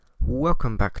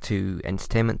Welcome back to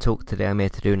Entertainment Talk. Today I'm here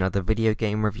to do another video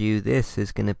game review. This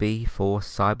is going to be for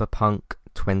Cyberpunk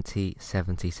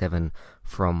 2077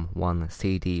 from one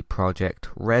CD Projekt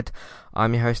Red.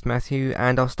 I'm your host Matthew,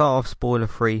 and I'll start off spoiler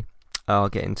free. I'll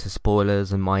get into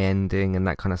spoilers and my ending and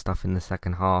that kind of stuff in the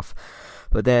second half.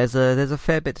 But there's a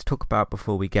fair bit to talk about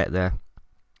before we get there.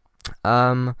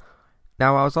 Now,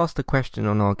 I was asked a question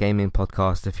on our gaming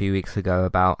podcast a few weeks ago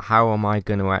about how am I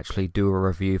going to actually do a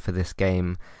review for this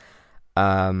game.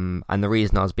 And the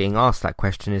reason I was being asked that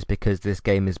question is because this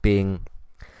game is being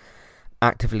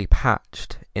actively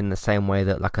patched in the same way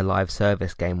that like a live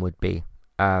service game would be.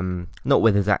 Not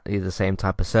with exactly the same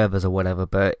type of servers or whatever,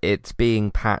 but it's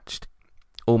being patched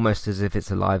almost as if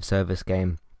it's a live service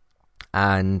game.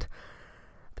 And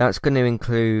that's going to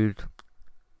include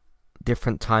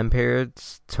different time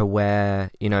periods to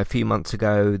where, you know, a few months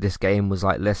ago this game was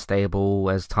like less stable.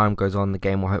 As time goes on, the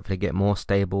game will hopefully get more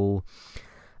stable.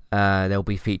 There'll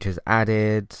be features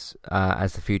added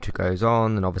as the future goes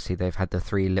on, and obviously they've had the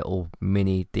 3 little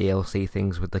mini DLC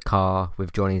things with the car,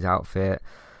 with Johnny's outfit,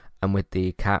 and with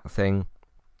the cat thing.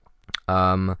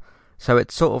 So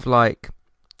it's sort of like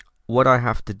what I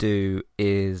have to do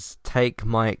is take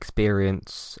my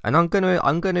experience, and I'm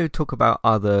gonna talk about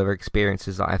other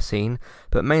experiences that I've seen,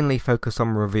 but mainly focus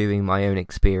on reviewing my own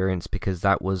experience because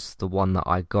that was the one that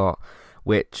I got,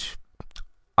 which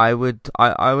I would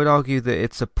argue that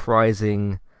it's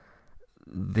surprising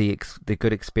the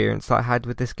good experience that I had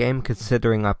with this game,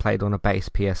 considering I played on a base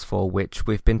PS4, which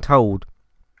we've been told,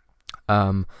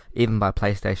 even by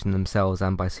PlayStation themselves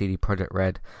and by CD Projekt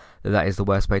Red, that is the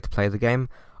worst way to play the game.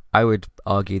 I would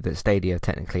argue that Stadia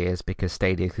technically is, because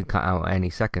Stadia could cut out any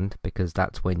second, because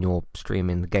that's when you're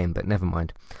streaming the game, but never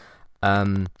mind.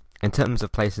 In terms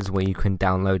of places where you can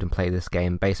download and play this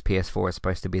game, base PS4 is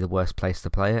supposed to be the worst place to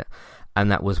play it, and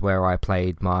that was where I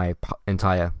played my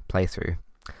entire playthrough.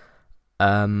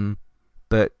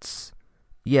 But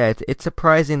yeah, it's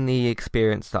surprising the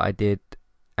experience that I did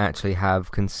actually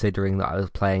have, considering that I was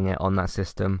playing it on that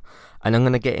system. And I'm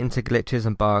going to get into glitches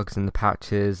and bugs and the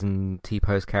patches and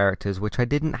T-pose characters, which I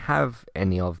didn't have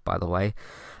any of, by the way.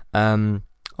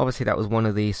 Obviously that was one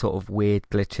of the sort of weird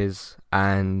glitches,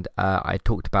 and I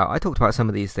talked about some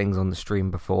of these things on the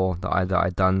stream before that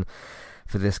I'd done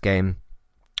for this game.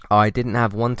 I didn't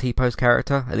have one T-pose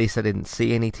character, at least I didn't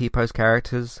see any T-pose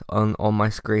characters on my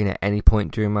screen at any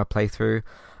point during my playthrough.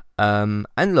 And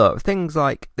look, things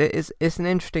like it's an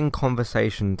interesting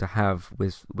conversation to have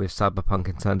with Cyberpunk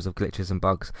in terms of glitches and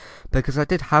bugs, because I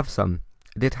did have some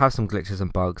glitches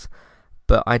and bugs,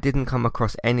 but I didn't come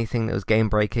across anything that was game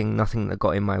breaking, nothing that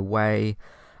got in my way.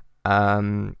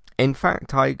 In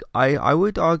fact, I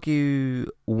would argue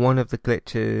one of the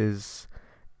glitches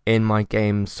in my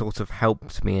game sort of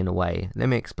helped me in a way. Let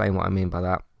me explain what I mean by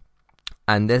that.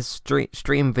 And there's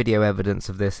stream video evidence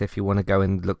of this if you want to go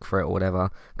and look for it or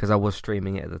whatever, because I was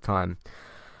streaming it at the time.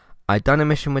 I'd done a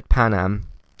mission with Panam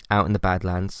out in the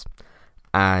Badlands,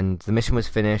 and the mission was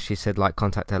finished. She said, like,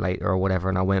 contact her later or whatever,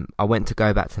 and I went to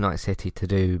go back to Night City to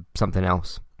do something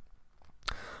else.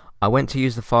 I went to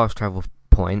use the fast travel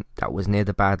point that was near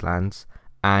the Badlands,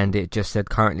 and it just said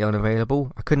currently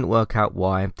unavailable. I couldn't work out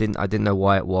why. I didn't know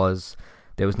why it was.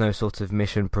 There was no sort of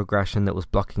mission progression that was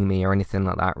blocking me or anything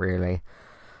like that, really.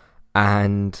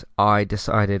 And I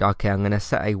decided, okay, I'm going to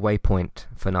set a waypoint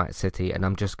for Night City, and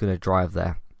I'm just going to drive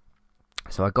there.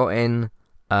 So I got in,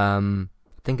 I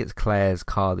think it's Claire's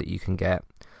car that you can get.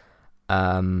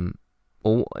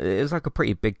 Or it was like a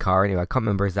pretty big car anyway. I can't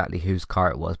remember exactly whose car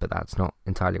it was, but that's not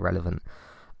entirely relevant.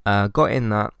 Got in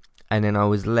that, and then I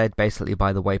was led basically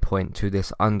by the waypoint to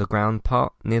this underground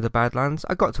part near the Badlands.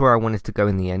 I got to where I wanted to go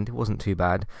in the end. It wasn't too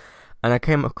bad. And I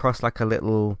came across like a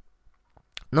little,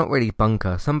 not really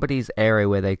bunker, somebody's area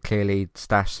where they clearly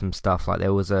stashed some stuff. Like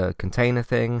there was a container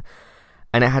thing,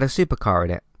 and it had a supercar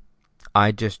in it.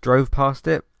 I just drove past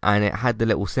it, and it had the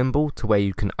little symbol to where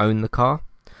you can own the car.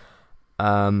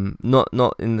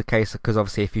 Not in the case, because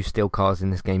obviously if you steal cars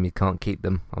in this game, you can't keep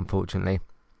them, unfortunately.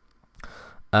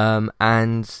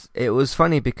 And it was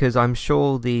funny because I'm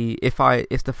sure if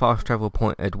the fast travel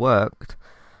point had worked,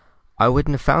 I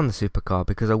wouldn't have found the supercar,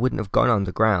 because I wouldn't have gone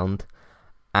underground.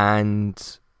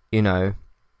 And you know,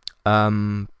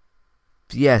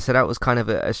 yeah, so that was kind of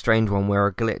a strange one where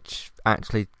a glitch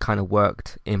actually kind of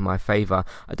worked in my favour.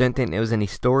 I don't think there was any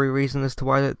story reason as to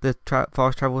why the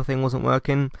fast travel thing wasn't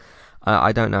working.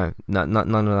 I don't know. None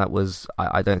of that was.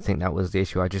 I don't think that was the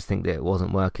issue. I just think that it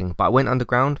wasn't working. But I went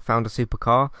underground, found a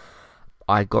supercar.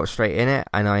 I got straight in it,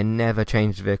 and I never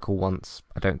changed the vehicle once,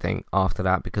 I don't think, after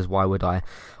that, because why would I?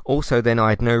 Also, then I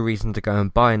had no reason to go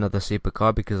and buy another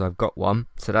supercar, because I've got one,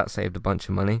 so that saved a bunch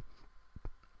of money.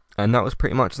 And that was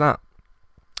pretty much that.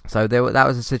 So that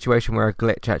was a situation where a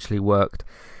glitch actually worked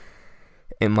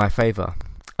in my favour.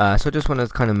 So I just want to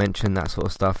kind of mention that sort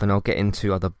of stuff, and I'll get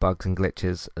into other bugs and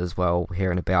glitches as well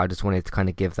here in a bit. I just wanted to kind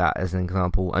of give that as an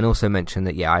example, and also mention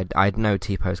that, yeah, I had no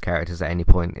T-pose characters at any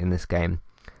point in this game.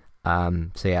 So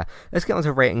yeah, let's get on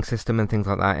to rating system and things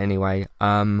like that anyway.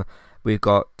 We've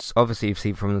got, obviously you've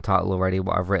seen from the title already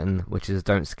what I've written, which is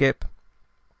don't skip.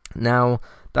 Now,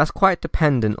 that's quite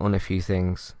dependent on a few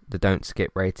things, the don't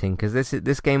skip rating, because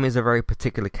this game is a very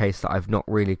particular case that I've not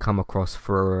really come across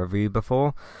for a review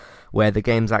before, where the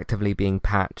game's actively being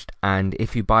patched, and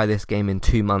if you buy this game in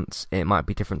 2 months, it might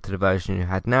be different to the version you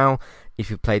had now.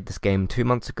 If you played this game 2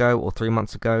 months ago or 3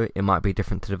 months ago, it might be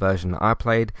different to the version that I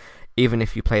played. Even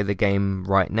if you play the game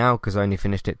right now, because I only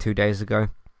finished it 2 days ago,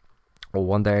 or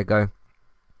 1 day ago,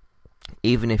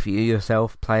 even if you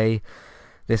yourself play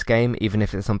this game, even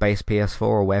if it's on base PS4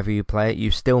 or wherever you play it,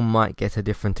 you still might get a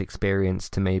different experience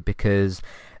to me, because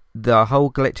the whole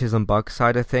glitches and bugs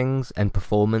side of things and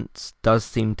performance does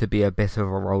seem to be a bit of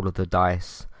a roll of the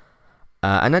dice.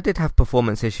 And I did have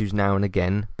performance issues now and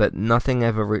again, but nothing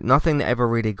that ever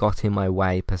really got in my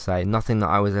way per se. Nothing that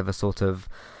I was ever sort of,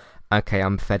 okay,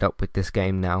 I'm fed up with this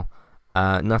game now.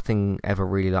 Nothing ever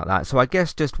really like that. So I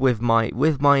guess just with my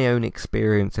own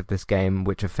experience of this game,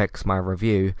 which affects my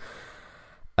review,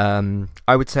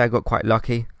 I would say I got quite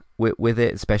lucky with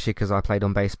it, especially because I played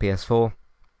on base PS4.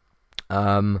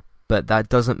 But that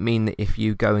doesn't mean that if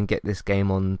you go and get this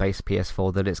game on base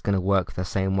PS4 that it's going to work the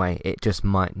same way. It just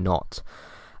might not.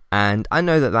 And I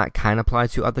know that can apply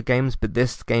to other games, but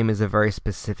this game is a very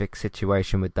specific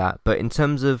situation with that. But in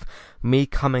terms of me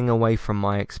coming away from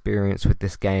my experience with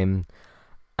this game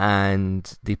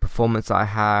and the performance I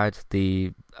had,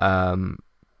 the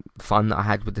fun that I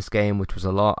had with this game, which was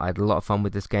a lot. I had a lot of fun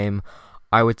with this game.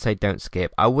 I would say don't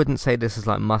skip. I wouldn't say this is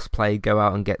like must play, go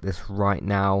out and get this right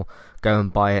now, go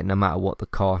and buy it no matter what the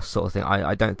cost sort of thing.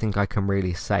 I don't think I can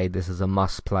really say this is a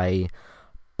must play,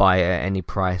 buy it at any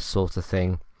price sort of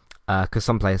thing. Because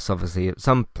some places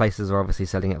are obviously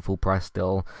selling it at full price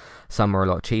still, some are a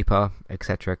lot cheaper,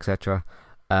 etc, etc.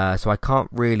 So I can't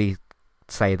really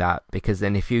say that, because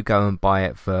then if you go and buy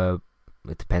it for,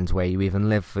 it depends where you even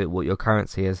live, what your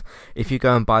currency is. If you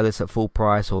go and buy this at full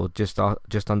price or just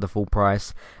under full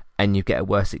price, and you get a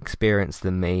worse experience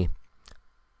than me,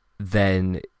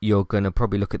 then you're gonna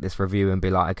probably look at this review and be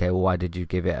like, okay, well, why'd you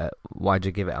give it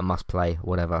a must play,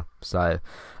 whatever. So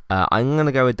I'm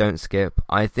gonna go with don't skip.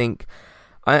 I think,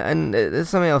 and there's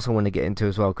something else I want to get into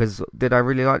as well, because did I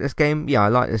really like this game? Yeah, I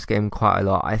like this game quite a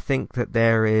lot. I think that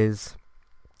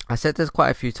I said this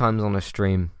quite a few times on a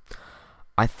stream,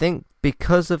 I think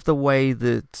because of the way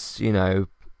that,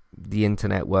 the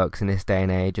internet works in this day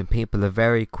and age, and people are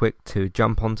very quick to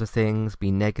jump onto things, be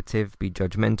negative, be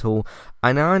judgmental,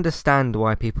 and I understand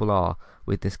why people are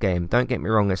with this game. Don't get me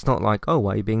wrong, it's not like, oh,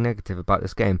 why are you being negative about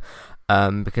this game?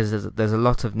 Because there's a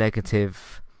lot of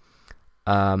negative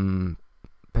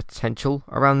potential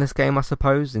around this game, I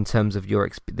suppose, in terms of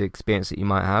the experience that you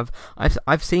might have.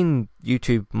 I've seen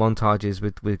YouTube montages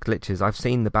with glitches. I've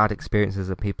seen the bad experiences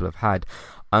that people have had.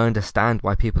 I understand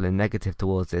why people are negative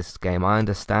towards this game. I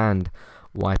understand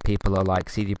why people are like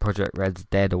CD Projekt Red's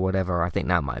dead or whatever. I think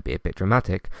that might be a bit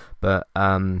dramatic, but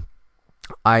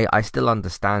I still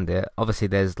understand it. Obviously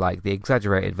there's like the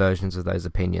exaggerated versions of those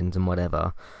opinions and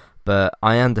whatever, but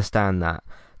I understand that.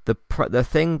 The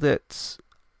thing that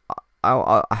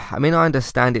I mean, I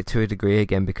understand it to a degree,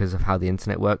 again, because of how the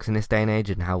internet works in this day and age,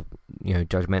 and how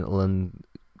judgmental and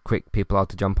quick people are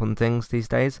to jump on things these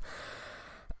days.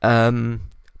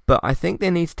 But I think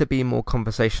there needs to be more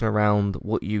conversation around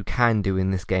what you can do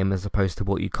in this game as opposed to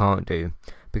what you can't do,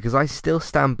 because I still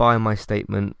stand by my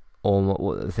statement, or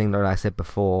what the thing that I said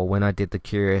before when I did the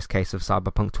Curious Case of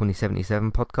Cyberpunk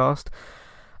 2077 podcast,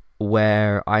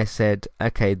 where I said,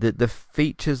 okay, the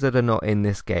features that are not in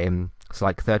this game, so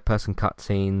like third-person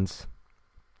cutscenes,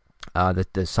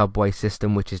 the subway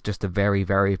system, which is just a very,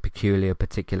 very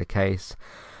particular case,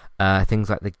 things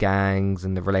like the gangs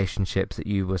and the relationships that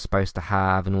you were supposed to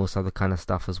have, and all this other kind of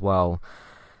stuff as well.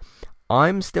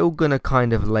 I'm still gonna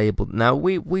kind of label. Now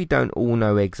we don't all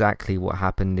know exactly what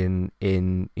happened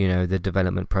in the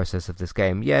development process of this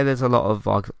game. Yeah, there's a lot of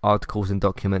articles and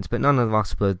documents, but none of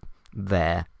us were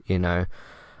there,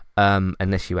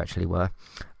 unless you actually were.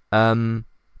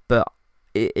 But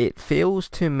it feels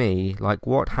to me like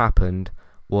what happened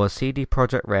was CD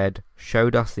Projekt Red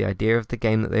showed us the idea of the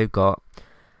game that they've got.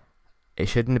 It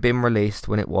shouldn't have been released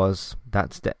when it was.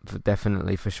 That's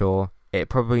definitely for sure. It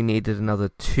probably needed another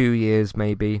 2 years,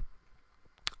 maybe.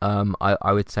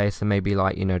 I would say, so maybe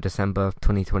like December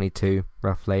 2022,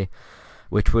 roughly.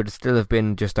 which would still have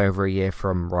been just over a year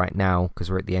from right now, because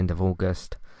we're at the end of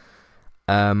August.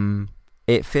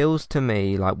 It feels to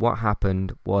me like what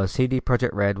happened was CD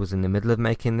Projekt Red was in the middle of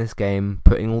making this game,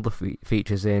 putting all the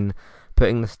features in,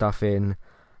 putting the stuff in.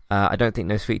 I don't think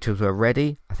those features were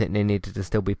ready. I think they needed to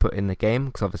still be put in the game,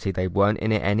 because obviously they weren't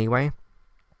in it anyway.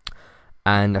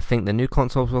 And I think the new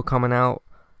consoles were coming out.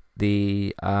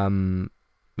 The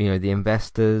the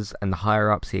investors and the higher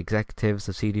ups, the executives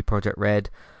of CD Projekt Red,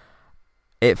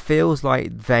 it feels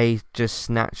like they just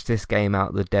snatched this game out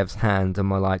of the devs' hands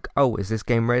and were like, "Oh, is this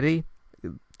game ready?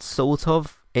 Sort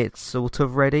of. It's sort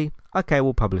of ready. Okay,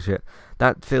 we'll publish it."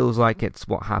 That feels like it's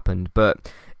what happened,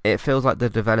 but it feels like the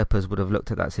developers would have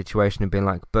looked at that situation and been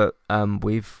like, "But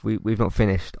we've not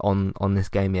finished on this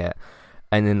game yet."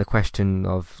 And then the question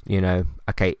of,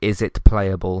 okay, is it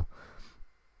playable?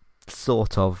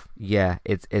 Sort of, yeah,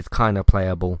 it's kind of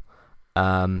playable.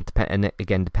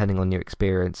 Depending on your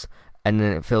experience. And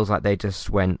then it feels like they just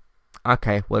went,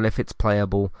 okay, well, if it's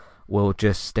playable, we'll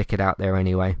just stick it out there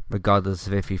anyway, regardless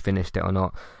of if you finished it or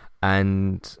not.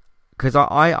 And because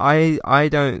I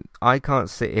can't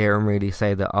sit here and really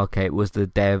say that, okay, it was the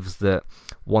devs that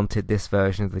wanted this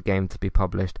version of the game to be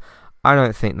published. I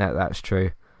don't think that that's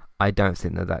true. I think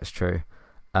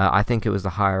it was the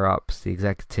higher ups, the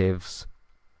executives,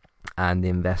 and the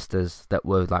investors that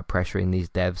were like pressuring these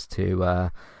devs to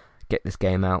get this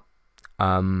game out.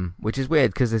 Which is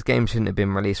weird, because this game shouldn't have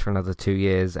been released for another 2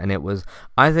 years, and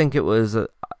I think it was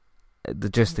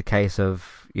just a case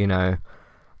of, the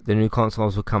new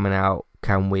consoles were coming out,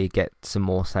 can we get some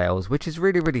more sales, which is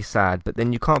really, really sad. But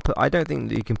then I don't think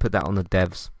that you can put that on the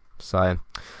devs. So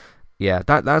yeah,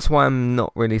 that's why I'm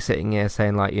not really sitting here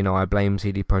saying like, I blame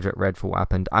CD Projekt Red for what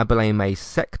happened. I blame a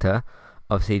sector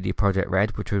of CD Projekt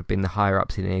Red, which would have been the higher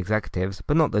ups in the executives,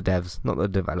 but not the devs, not the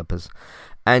developers.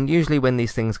 And usually when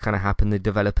these things kind of happen, the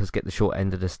developers get the short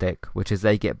end of the stick, which is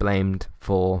they get blamed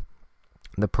for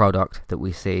the product that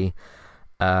we see,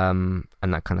 and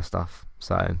that kind of stuff.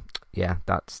 So yeah,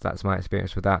 that's my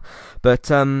experience with that. But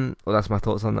that's my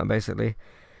thoughts on that basically.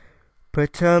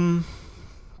 But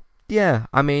yeah,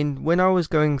 I mean, when I was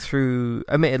going through,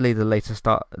 admittedly, the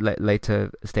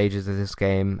later stages of this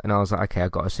game, and I was like, okay, I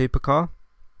got a supercar.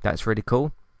 That's really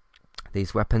cool.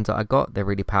 These weapons that I got, they're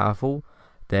really powerful.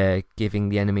 They're giving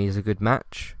the enemies a good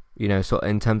match. So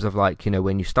in terms of like,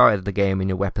 when you started the game and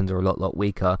your weapons are a lot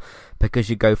weaker, because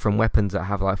you go from weapons that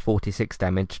have like 46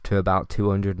 damage to about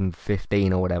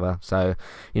 215 or whatever. So,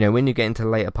 when you get into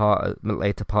later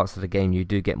parts of the game, you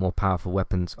do get more powerful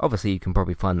weapons. Obviously, you can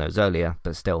probably find those earlier,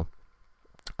 but still.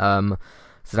 So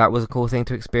that was a cool thing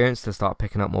to experience, to start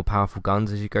picking up more powerful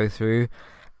guns as you go through.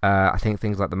 I think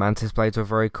things like the Mantis Blades were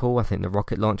very cool. I think the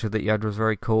rocket launcher that you had was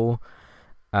very cool.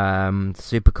 The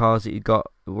supercars that you got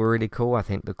were really cool. I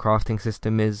think the crafting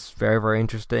system is very, very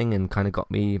interesting, and kind of got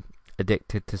me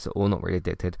addicted to, or not really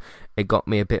addicted, it got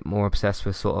me a bit more obsessed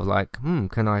with sort of like,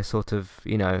 can I sort of,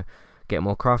 get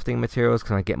more crafting materials?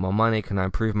 Can I get more money? Can I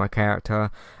improve my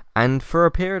character? And for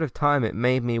a period of time, it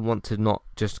made me want to not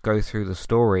just go through the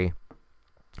story,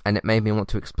 and it made me want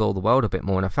to explore the world a bit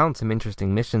more. And I found some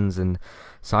interesting missions and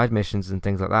side missions and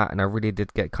things like that, and I really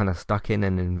did get kind of stuck in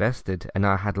and invested, and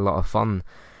I had a lot of fun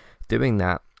doing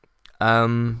that.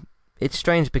 It's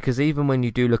strange, because even when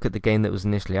you do look at the game that was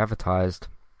initially advertised,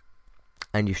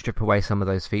 and you strip away some of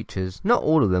those features, not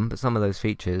all of them, but some of those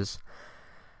features,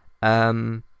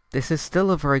 this is still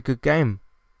a very good game.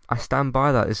 I stand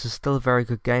by that. This is still a very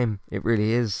good game. It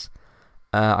really is.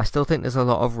 I still think there's a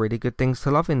lot of really good things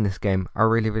to love in this game. I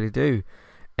really, really do.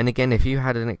 And again, if you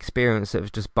had an experience that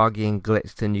was just buggy and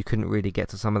glitched and you couldn't really get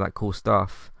to some of that cool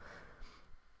stuff,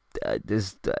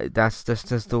 that's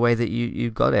just the way that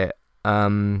you got it,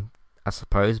 I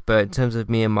suppose. But in terms of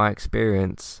me and my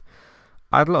experience,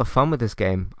 I had a lot of fun with this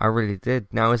game. I really did.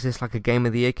 Now, is this like a Game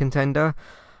of the Year contender?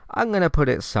 I'm going to put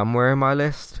it somewhere in my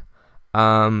list.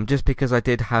 Just because I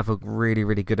did have a really,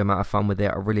 really good amount of fun with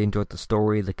it. I really enjoyed the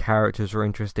story, the characters were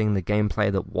interesting, the gameplay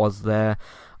that was there,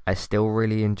 I still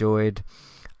really enjoyed,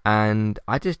 and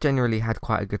I just generally had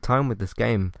quite a good time with this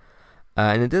game.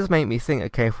 And it does make me think,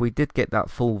 okay, if we did get that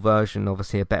full version,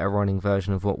 obviously a better running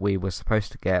version of what we were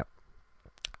supposed to get,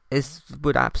 this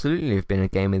would absolutely have been a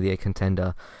Game of the Year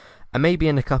contender. And maybe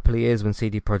in a couple of years, when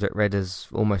CD Projekt Red is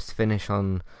almost finished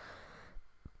on,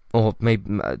 or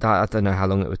maybe, I don't know how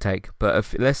long it would take, but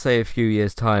let's say a few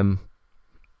years' time,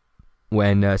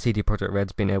 when CD Projekt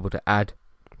Red's been able to add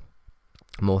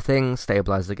more things,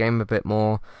 stabilize the game a bit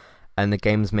more, and the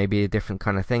game's maybe a different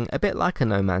kind of thing, a bit like a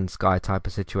No Man's Sky type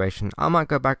of situation, I might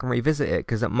go back and revisit it,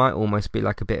 because it might almost be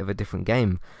like a bit of a different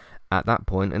game. at that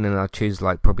point, and then I'll choose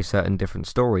like probably certain different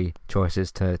story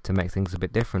choices to make things a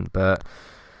bit different. But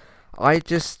I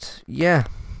just, yeah,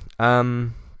 I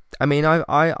mean, I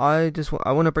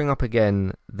want to bring up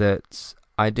again that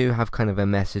I do have kind of a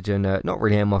message, and not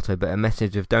really a motto, but a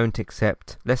message of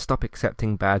let's stop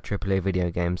accepting bad AAA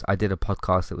video games. I did a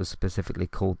podcast that was specifically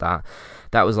called that.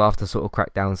 That was after sort of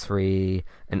Crackdown 3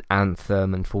 and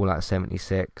Anthem and Fallout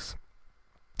 76.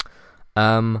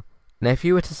 Now if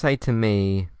you were to say to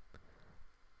me,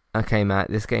 okay Matt,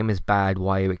 this game is bad,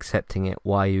 why are you accepting it?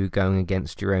 Why are you going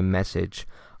against your own message?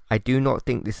 I do not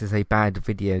think this is a bad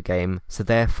video game, so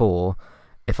therefore,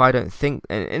 if I don't think,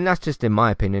 and that's just in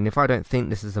my opinion, if I don't think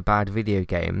this is a bad video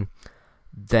game,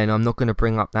 then I'm not going to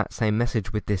bring up that same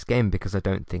message with this game because I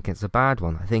don't think it's a bad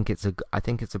one. I think it's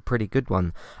a pretty good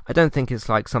one. I don't think it's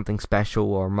like something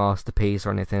special or a masterpiece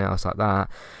or anything else like that.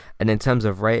 And in terms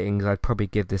of ratings, I'd probably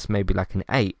give this maybe like an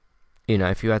 8. You know,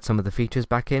 if you had some of the features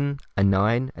back in, a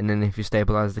 9, and then if you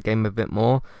stabilize the game a bit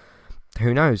more,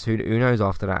 who knows? Who knows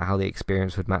after that how the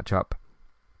experience would match up.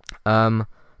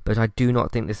 But I do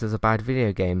not think this is a bad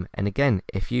video game. And again,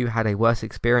 if you had a worse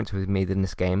experience with me than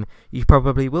this game, you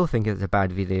probably will think it's a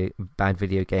bad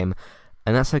video game.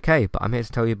 And that's okay, but I'm here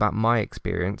to tell you about my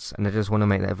experience, and I just want to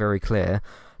make that very clear,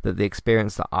 that the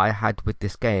experience that I had with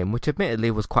this game, which admittedly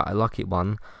was quite a lucky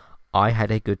one, I had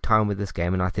a good time with this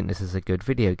game, and I think this is a good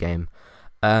video game.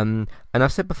 And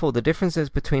I've said before, the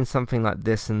differences between something like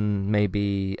this and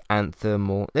maybe Anthem,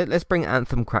 or let's bring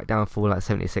Anthem, Crackdown, Fallout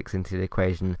 76 into the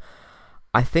equation.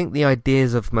 I think the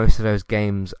ideas of most of those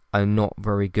games are not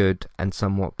very good and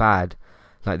somewhat bad.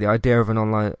 Like the idea of an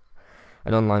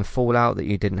online Fallout that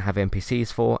you didn't have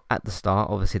NPCs for at the start,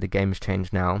 obviously the game's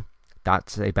changed now,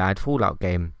 that's a bad Fallout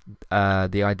game.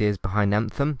 The ideas behind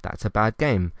Anthem, that's a bad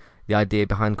game. The idea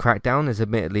behind Crackdown is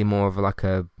admittedly more of like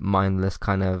a mindless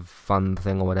kind of fun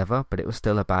thing or whatever, but it was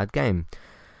still a bad game.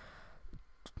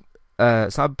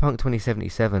 Cyberpunk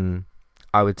 2077,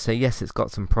 I would say yes, it's got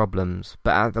some problems,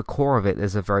 but at the core of it,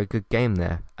 there's a very good game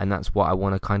there, and that's what I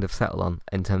want to kind of settle on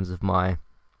in terms of my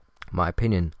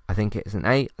opinion. I think it's an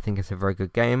 8. I think it's a very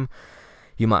good game.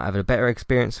 You might have a better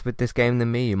experience with this game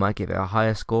than me. You might give it a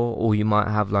higher score, or you might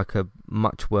have like a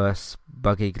much worse,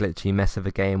 buggy, glitchy mess of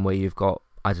a game where you've got,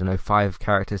 I don't know, 5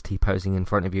 characters T-posing in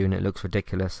front of you and it looks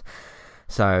ridiculous.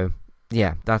 So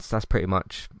yeah, that's pretty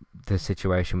much the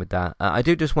situation with that. I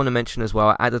do just want to mention as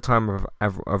well, at the time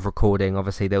of recording,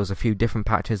 obviously there was a few different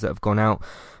patches that have gone out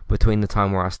between the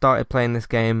time where I started playing this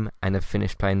game and have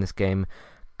finished playing this game.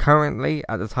 Currently,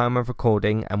 at the time of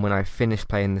recording and when I finished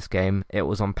playing this game, it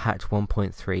was on patch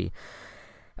 1.3.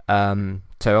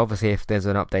 So obviously if there's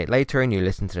an update later and you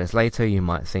listen to this later, you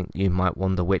might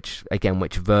wonder which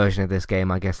version of this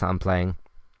game I guess that I'm playing.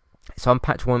 So on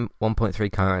patch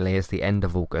 1.3 currently is the end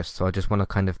of August, so I just want to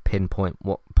kind of pinpoint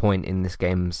what point in this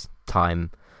game's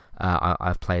time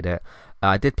I've played it.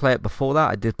 I did play it before that.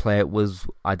 I did play it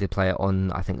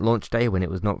on, I think, launch day when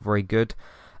it was not very good,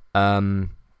 or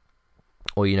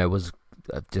was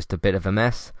just a bit of a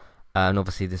mess. And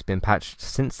obviously this has been patched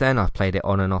since then. I've played it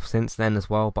on and off since then as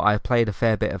well, but I've played a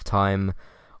fair bit of time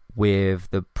with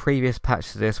the previous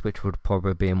patch to this, which would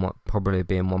probably be in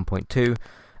 1.2,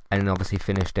 and then obviously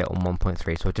finished it on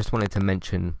 1.3. So I just wanted to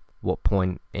mention what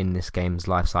point in this game's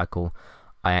life cycle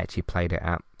I actually played it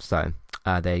at. So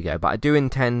there you go. But I do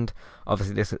intend,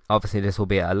 obviously this will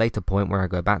be at a later point where I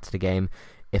go back to the game.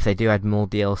 If they do add more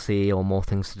DLC or more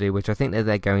things to do, which I think that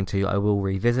they're going to, I will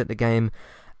revisit the game,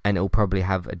 and it will probably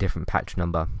have a different patch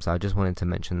number. So I just wanted to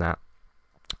mention that.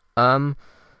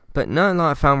 But no,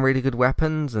 I found really good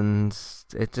weapons, and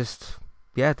it just,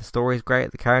 yeah, the story's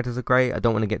great, the characters are great. I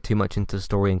don't want to get too much into the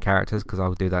story and characters because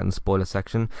I'll do that in the spoiler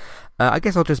section. I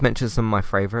guess I'll just mention some of my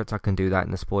favourites. I can do that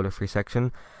in the spoiler-free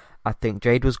section. I think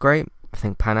Jade was great. I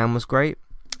think Panam was great.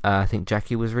 I think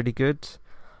Jackie was really good.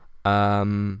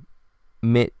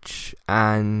 Mitch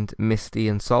and Misty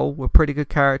and Sol were pretty good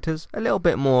characters. A little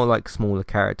bit more like smaller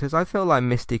characters. I feel like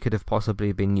Misty could have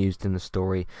possibly been used in the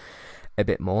story a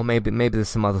bit more. Maybe there's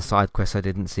some other side quests I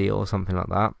didn't see or something like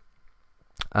that.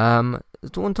 I want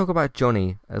to talk about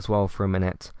Johnny as well for a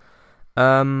minute.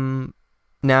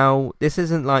 Now, this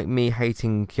isn't like me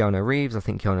hating Keanu Reeves. I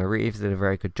think Keanu Reeves did a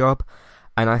very good job,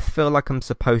 and I feel like I'm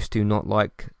supposed to not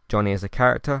like Johnny as a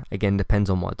character. Again, depends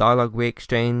on what dialogue we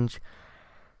exchange,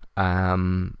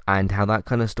 and how that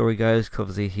kind of story goes, because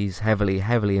obviously he's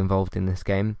heavily involved in this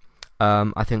game.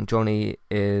 I think Johnny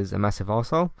is a massive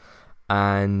arsehole,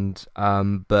 and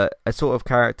but a sort of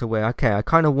character where, okay, I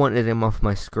kind of wanted him off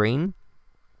my screen,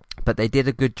 but they did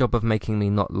a good job of making me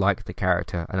not like the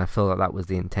character, and I feel like that was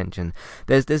the intention.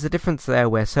 There's a difference there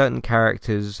where certain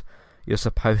characters you're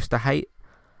supposed to hate,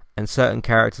 and certain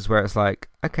characters where it's like,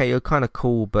 okay, you're kind of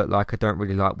cool, but like I don't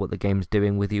really like what the game's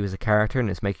doing with you as a character, and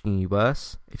it's making you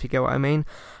worse. If you get what I mean,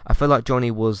 I feel like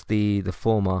Johnny was the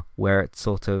former, where it's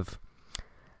sort of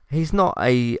he's not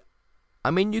a.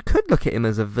 I mean, you could look at him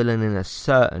as a villain in a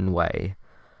certain way,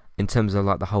 in terms of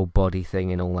like the whole body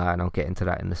thing and all that, and I'll get into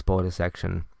that in the spoiler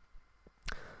section.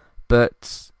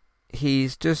 But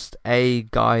he's just a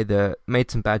guy that made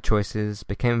some bad choices,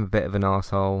 became a bit of an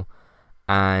arsehole,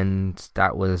 and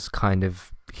that was kind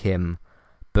of him.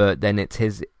 But then it's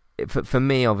his... For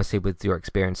me, obviously, with your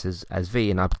experiences as V,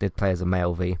 and I did play as a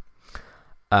male V,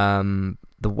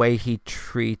 the way he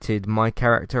treated my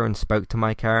character and spoke to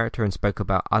my character and spoke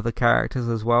about other characters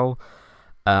as well,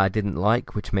 I didn't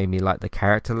like, which made me like the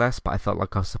character less, but I felt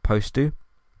like I was supposed to,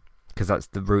 because that's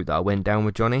the route that I went down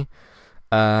with Johnny.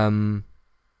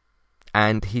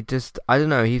 And he just, I don't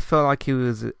know, he felt like he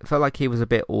was a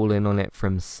bit all in on it for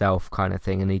himself kind of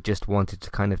thing, and he just wanted to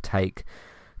kind of take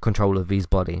control of his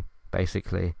body,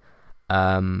 basically.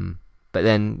 But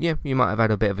then, yeah, you might have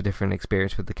had a bit of a different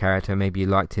experience with the character. Maybe you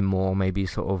liked him more, maybe you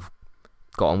sort of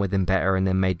got on with him better and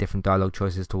then made different dialogue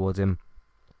choices towards him.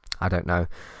 I don't know.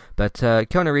 But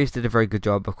Keanu Reeves did a very good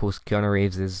job. Of course, Keanu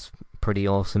Reeves is pretty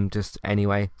awesome just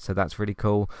anyway, so that's really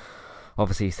cool.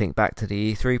 Obviously, think back to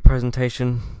the E3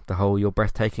 presentation, the whole "You're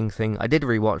Breathtaking" thing. I did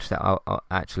rewatch that,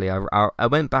 actually. I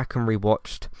went back and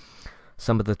rewatched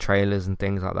some of the trailers and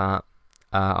things like that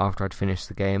after I'd finished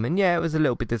the game. And yeah, it was a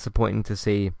little bit disappointing to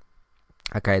see,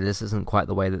 okay, this isn't quite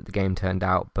the way that the game turned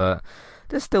out, but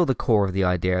there's still the core of the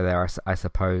idea there, I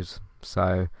suppose.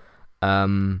 So,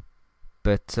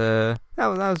 but that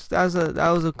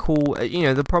was a cool,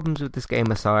 the problems with this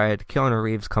game aside, Keanu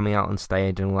Reeves coming out on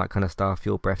stage and all that kind of stuff,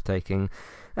 "You're Breathtaking,"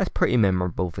 that's pretty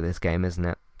memorable for this game, isn't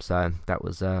it? So that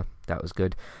was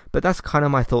good. But that's kind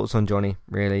of my thoughts on Johnny,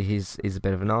 really. He's a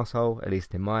bit of an arsehole, at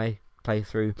least in my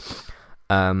playthrough.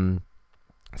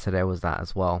 So there was that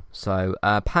as well. So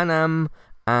Panam,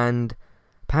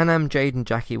 Jade and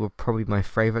Jackie were probably my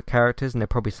favourite characters, and they're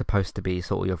probably supposed to be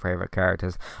sort of your favourite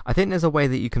characters. I think there's a way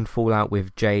that you can fall out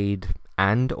with Jade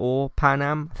and or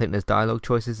Panam. I think there's dialogue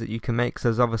choices that you can make. So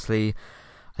there's obviously,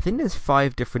 I think there's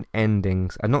 5 different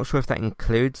endings. I'm not sure if that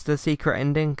includes the secret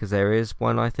ending, because there is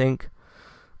one, I think.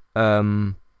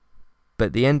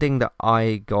 But the ending that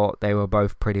I got, they were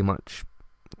both pretty much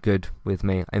good with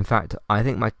me. In fact, I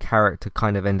think my character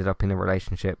kind of ended up in a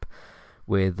relationship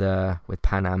with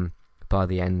Panam by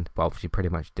the end. Well, she pretty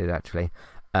much did, actually.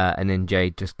 And then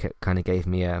Jade just kind of gave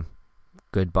me a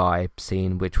goodbye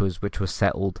scene, which was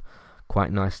settled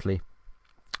quite nicely.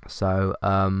 So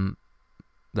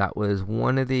that was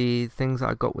one of the things that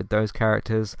I got with those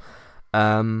characters.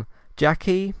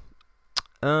 Jackie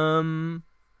was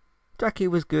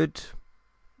good,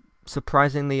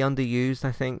 surprisingly underused,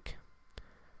 I think.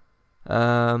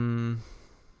 I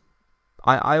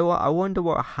wonder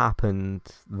what happened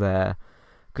there,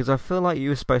 because I feel like you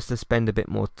were supposed to spend a bit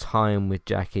more time with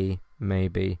Jackie,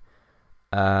 maybe.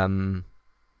 But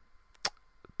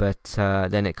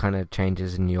then it kind of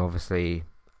changes, and you obviously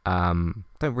don't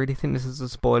really think this is a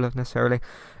spoiler necessarily.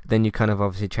 Then you kind of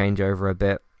obviously change over a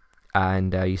bit,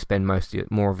 and you spend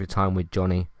more of your time with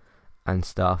Johnny and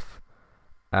stuff.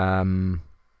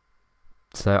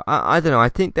 So I don't know. I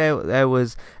think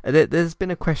there's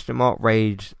been a question mark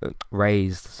raised,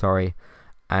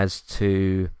 as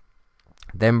to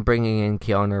them bringing in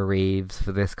Keanu Reeves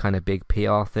for this kind of big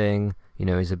PR thing.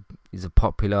 He's a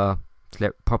popular,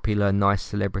 nice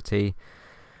celebrity.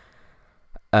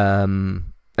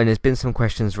 And there's been some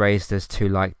questions raised as to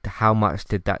like how much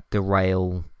did that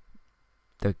derail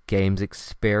the game's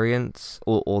experience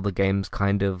or the game's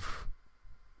kind of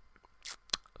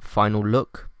final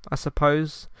look, I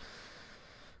suppose,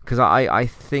 because I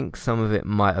think some of it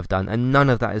might have done, and none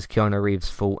of that is Keanu Reeves'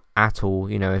 fault at all.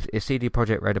 If CD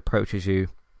Projekt Red approaches you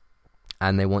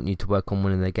and they want you to work on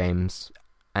one of their games,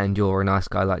 and you're a nice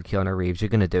guy like Keanu Reeves, you're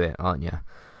going to do it, aren't you?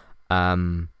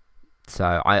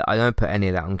 So I don't put any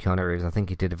of that on Keanu Reeves. I think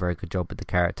he did a very good job with the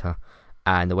character,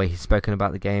 and the way he's spoken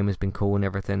about the game has been cool and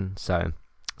everything. So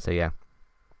yeah.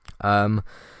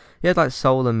 Yeah, like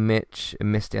Soul and Mitch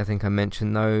and Misty, I think I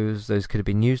mentioned those. Those could have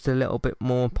been used a little bit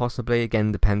more, possibly.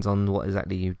 Again, depends on what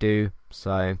exactly you do.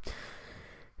 So,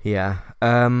 yeah.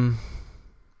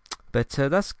 But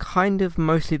that's kind of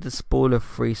mostly the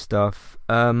spoiler-free stuff.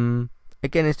 Again,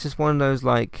 it's just one of those,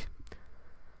 like...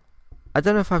 I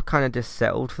don't know if I've kind of just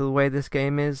settled for the way this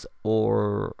game is,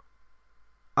 or...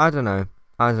 I don't know,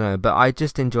 but I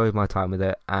just enjoyed my time with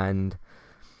it, and...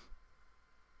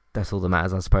 that's all that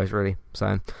matters, I suppose, really.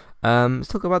 So, let's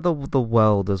talk about the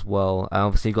world as well.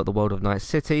 Obviously, you've got the world of Night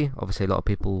City. Obviously, a lot of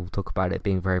people talk about it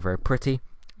being very, very pretty,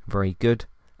 very good.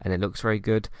 and it looks very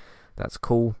good. That's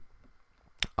cool.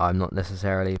 I'm not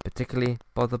necessarily particularly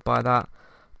bothered by that,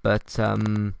 but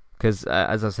because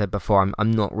as I said before,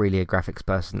 I'm not really a graphics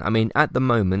person. I mean, at the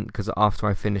moment, because after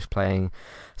I finished playing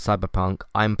Cyberpunk,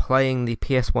 I'm playing the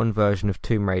PS1 version of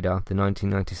Tomb Raider, the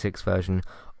 1996 version,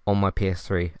 on my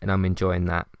PS3, and I'm enjoying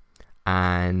that.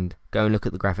 And go and look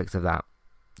at the graphics of that.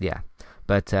 Yeah,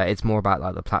 but it's more about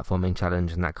like the platforming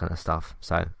challenge and that kind of stuff.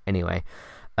 So anyway.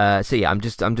 So yeah, I'm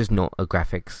just not a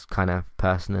graphics kind of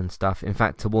person and stuff. In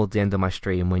fact, towards the end of my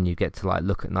stream, when you get to like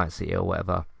look at Night City or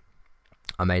whatever,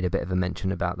 I made a bit of a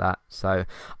mention about that. So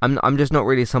I'm just not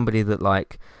really somebody that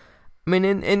like. I mean,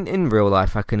 in real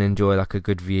life, I can enjoy like a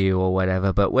good view or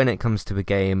whatever, but when it comes to a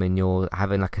game and you're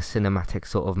having like a cinematic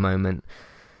sort of moment,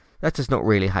 that's just not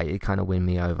really how you kind of win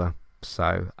me over.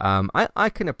 So I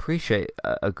can appreciate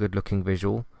a good looking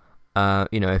visual.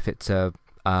 If it's a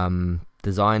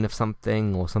design of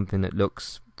something or something that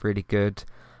looks really good,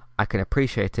 I can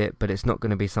appreciate it, but it's not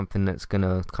going to be something that's going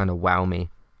to kind of wow me,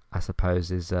 I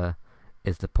suppose is the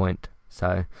point.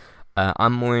 So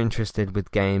I'm more interested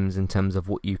with games in terms of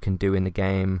what you can do in the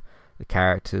game, the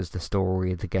characters, the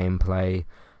story, the gameplay,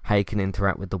 how you can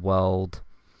interact with the world,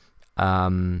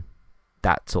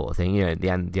 that sort of thing.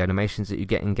 The animations that you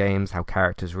get in games, how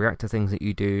characters react to things that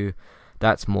you do.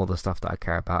 That's more the stuff that I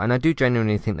care about. And I do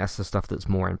genuinely think that's the stuff that's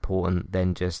more important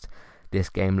than just this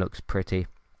game looks pretty.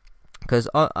 Because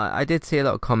I did see a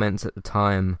lot of comments at the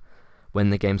time when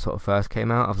the game sort of first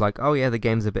came out of like, oh yeah, the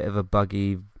game's a bit of a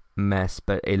buggy mess,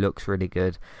 but it looks really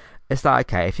good. It's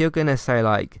like, okay, if you're going to say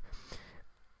like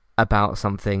about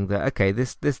something that, okay,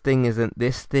 this thing isn't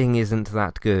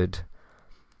that good,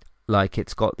 like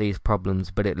it's got these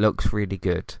problems, but it looks really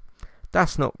good.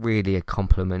 That's not really a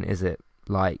compliment, is it?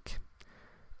 Like...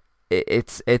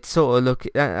 It's sort of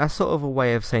that's sort of a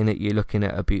way of saying that you're looking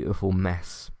at a beautiful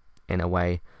mess in a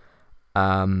way,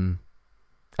 and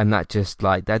that just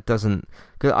like that doesn't.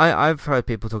 Because I've heard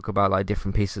people talk about like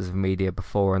different pieces of media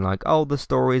before and like, oh, the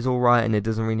story's all right and it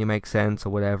doesn't really make sense or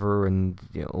whatever and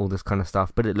all this kind of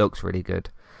stuff, but it looks really good.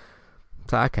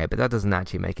 So okay, but that doesn't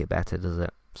actually make it better, does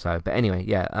it? So, but anyway,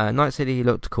 yeah, Night City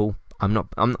looked cool. I'm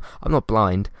not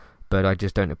blind, but I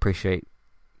just don't appreciate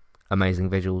amazing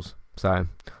visuals. So.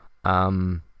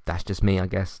 That's just me, I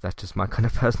guess. That's just my kind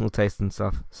of personal taste and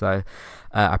stuff. So,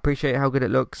 I appreciate how good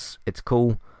it looks. It's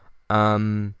cool.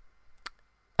 And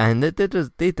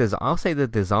I'll say the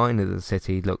design of the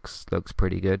city looks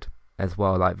pretty good as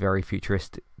well. Like very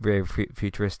futuristic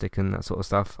and that sort of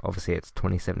stuff. Obviously, it's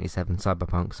 2077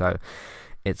 Cyberpunk, so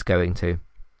it's going to.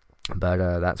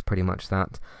 But that's pretty much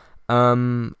that.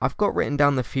 I've got written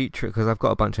down the future because I've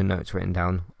got a bunch of notes written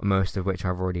down, most of which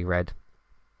I've already read.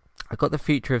 I got the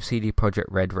future of CD Projekt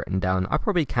Red written down. I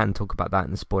probably can talk about that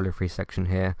in the spoiler-free section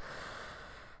here.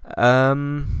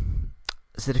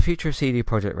 So the future of CD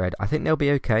Projekt Red, I think they'll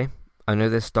be okay. I know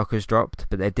their stock has dropped,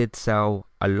 but they did sell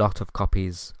a lot of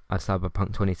copies of Cyberpunk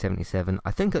 2077.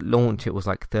 I think at launch it was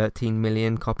like 13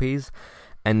 million copies,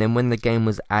 and then when the game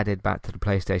was added back to the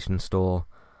PlayStation Store,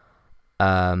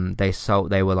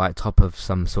 they were like top of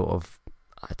some sort of,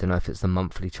 I don't know if it's the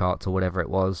monthly charts or whatever it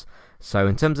was. So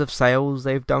in terms of sales,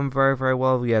 they've done very, very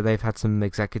well. Yeah, they've had some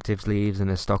executives leaves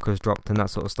and their stock has dropped and that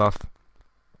sort of stuff.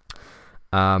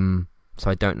 So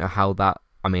I don't know how that...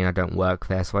 I mean, I don't work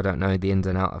there, so I don't know the ins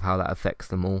and outs of how that affects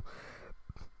them all.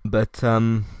 But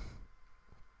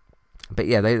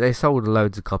yeah, they sold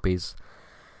loads of copies.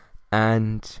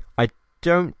 And I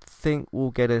don't think we'll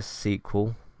get a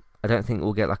sequel. I don't think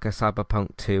we'll get like a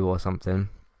Cyberpunk 2 or something.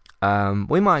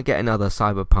 We might get another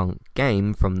Cyberpunk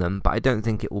game from them, but I don't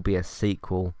think it will be a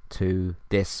sequel to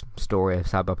this story of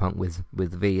Cyberpunk with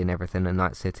V and everything and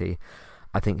Night City.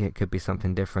 I think it could be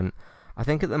something different. I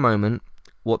think at the moment,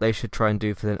 what they should try and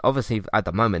do for them, obviously at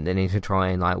the moment they need to try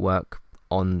and like work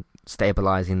on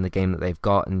stabilizing the game that they've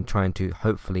got and trying to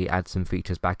hopefully add some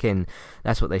features back in.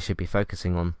 That's what they should be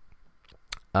focusing on.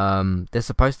 They're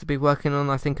supposed to be working on,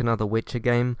 I think, another Witcher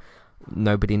game.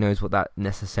 Nobody knows what that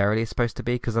necessarily is supposed to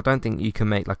be, because I don't think you can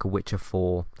make like a Witcher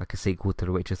 4, like a sequel to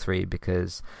The Witcher 3,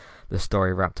 because the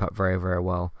story wrapped up very, very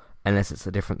well. Unless it's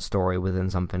a different story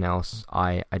within something else,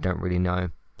 I don't really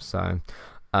know. So,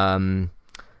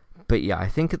 but yeah, I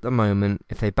think at the moment,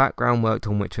 if they background worked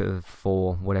on Witcher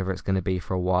 4, whatever it's going to be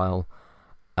for a while,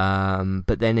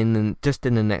 but then in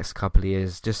the next couple of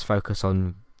years, just focus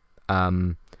on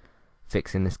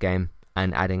fixing this game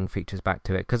and adding features back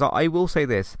to it. Because I will say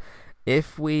this.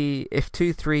 If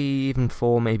 2, 3, even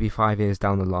 4, maybe 5 years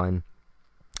down the line,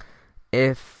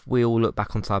 if we all look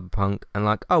back on Cyberpunk and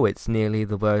like, oh, it's nearly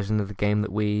the version of the game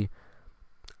that we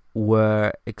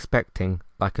were expecting,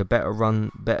 like a better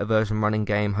version running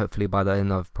game. Hopefully by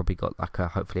then I've probably got like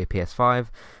hopefully a PS5,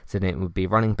 so then it would be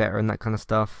running better and that kind of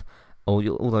stuff.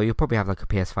 Although you'll probably have like a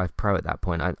PS5 Pro at that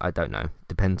point. I don't know.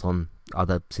 Depends on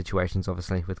other situations,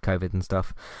 obviously, with COVID and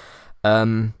stuff.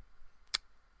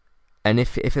 And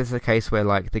if it's a case where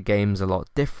like the game's a lot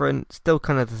different, still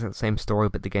kind of the same story,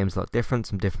 but the game's a lot different,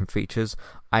 some different features,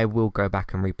 I will go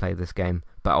back and replay this game.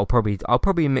 But I'll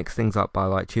probably mix things up by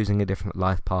like choosing a different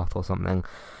life path or something.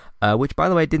 Which, by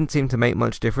the way, didn't seem to make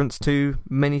much difference to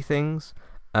many things.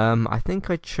 I think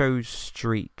I chose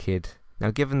Street Kid. Now,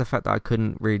 given the fact that I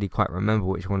couldn't really quite remember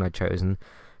which one I'd chosen,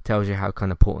 tells you how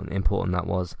kind of important that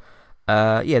was.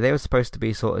 Yeah, they were supposed to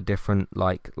be sort of different,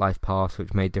 like, life paths,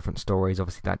 which made different stories.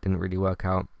 Obviously, that didn't really work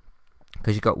out.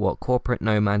 Because you got, Corporate,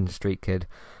 Nomad, and Street Kid.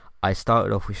 I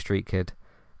started off with Street Kid.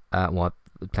 I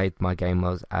played my game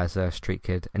as a Street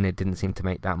Kid, and it didn't seem to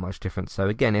make that much difference. So,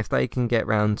 again, if they can get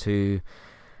round to,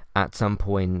 at some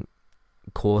point,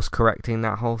 course correcting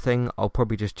that whole thing, I'll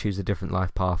probably just choose a different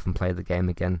life path and play the game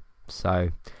again.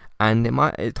 So... And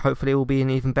it hopefully will be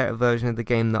an even better version of the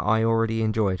game that I already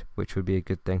enjoyed, which would be a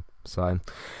good thing. So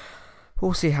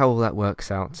we'll see how all that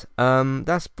works out.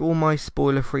 That's all my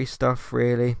spoiler-free stuff,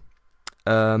 really,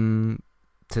 to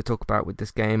talk about with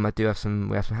this game. We have some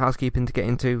housekeeping to get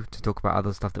into, to talk about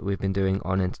other stuff that we've been doing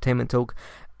on Entertainment Talk,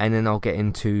 and then I'll get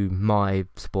into my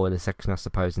spoiler section, I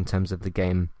suppose, in terms of the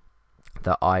game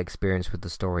that I experienced with the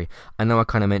story. I know I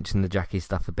kind of mentioned the Jackie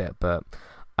stuff a bit, but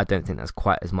I don't think that's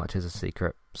quite as much as a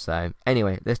secret. So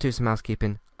anyway, let's do some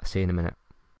housekeeping. I'll see you in a minute.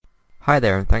 Hi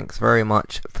there, and thanks very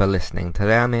much for listening.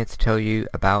 Today I'm here to tell you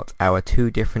about our 2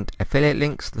 different affiliate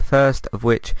links. The first of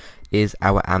which is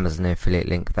our Amazon affiliate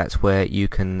link. That's where you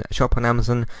can shop on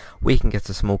Amazon. We can get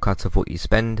a small cut of what you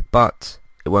spend, but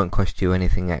it won't cost you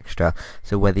anything extra.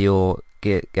 So whether you're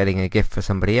getting a gift for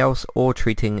somebody else or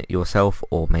treating yourself,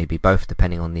 or maybe both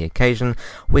depending on the occasion,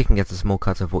 we can get a small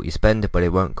cut of what you spend, but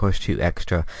it won't cost you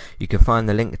extra. You can find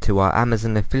the link to our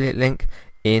Amazon affiliate link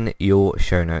in your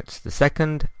show notes. The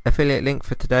second affiliate link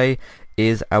for today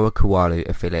is our Kualu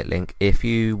affiliate link. If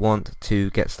you want to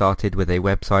get started with a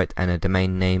website and a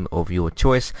domain name of your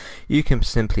choice, you can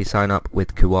simply sign up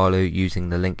with Kualu using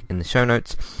the link in the show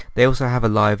notes. They also have a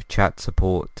live chat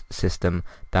support system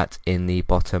that's in the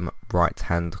bottom right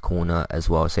hand corner as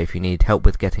well. So if you need help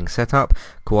with getting set up,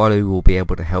 Kualu will be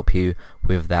able to help you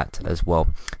with that as well.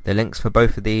 The links for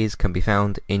both of these can be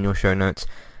found in your show notes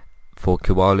for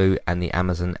Kualu and the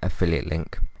Amazon affiliate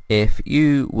link. If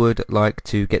you would like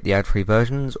to get the ad-free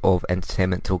versions of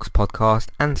Entertainment Talks podcast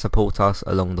and support us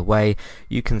along the way,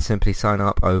 you can simply sign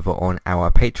up over on our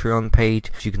Patreon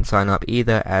page. You can sign up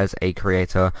either as a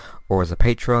creator or as a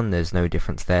patron. There's no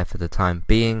difference there for the time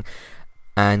being.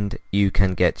 And you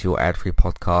can get your ad-free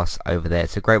podcasts over there.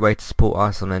 It's a great way to support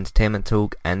us on Entertainment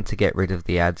Talk and to get rid of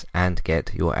the ads and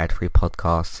get your ad-free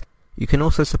podcasts. You can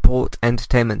also support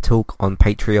Entertainment Talk on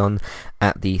Patreon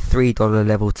at the $3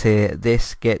 level tier.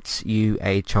 This gets you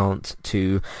a chance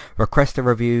to request a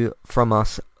review from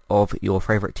us of your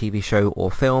favourite TV show or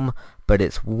film, but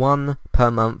it's 1 per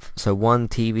month, so 1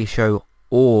 TV show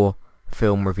or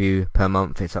film review per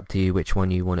month. It's up to you which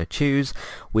one you want to choose.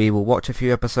 We will watch a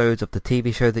few episodes of the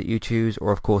TV show that you choose,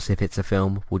 or of course if it's a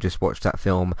film, we'll just watch that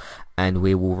film and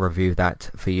we will review that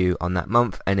for you on that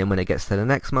month. And then when it gets to the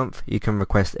next month, you can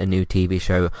request a new TV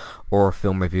show or a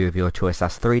film review of your choice.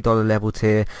 That's $3 level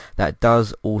tier. That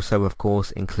does also of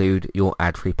course include your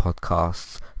ad-free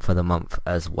podcasts for the month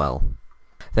as well.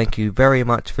 Thank you very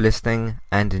much for listening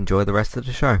and enjoy the rest of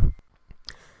the show.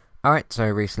 Alright, so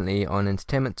recently on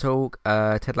Entertainment Talk,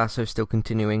 Ted Lasso is still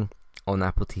continuing on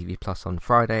Apple TV Plus on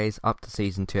Fridays, up to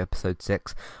Season 2, Episode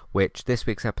 6, which this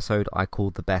week's episode I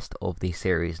called the best of the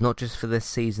series. Not just for this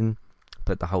season,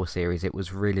 but the whole series. It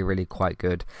was really, really quite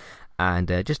good, and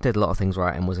just did a lot of things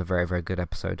right and was a very, very good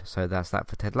episode. So that's that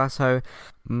for Ted Lasso.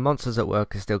 Monsters at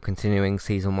Work is still continuing.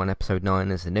 Season 1, Episode 9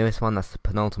 is the newest one. That's the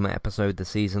penultimate episode. The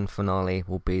season finale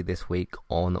will be this week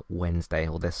on Wednesday,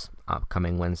 or this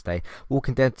upcoming Wednesday.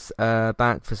 Walking Dead's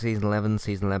back for Season 11,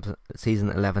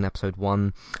 Episode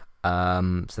 1.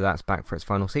 So that's back for its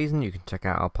final season. You can check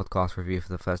out our podcast review for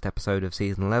the first episode of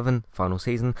Season 11, final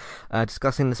season,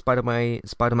 discussing the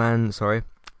Spider-Man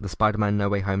No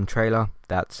Way Home trailer.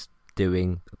 That's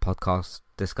doing a podcast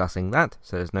discussing that,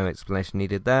 so there's no explanation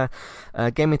needed there.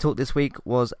 Gaming Talk this week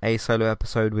was a solo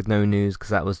episode with no news, because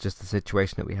that was just the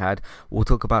situation that we had. We'll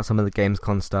talk about some of the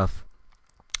Gamescom stuff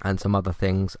and some other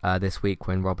things this week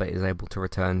when Robert is able to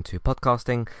return to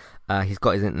podcasting. He's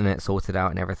got his internet sorted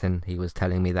out and everything. He was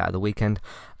telling me that at the weekend.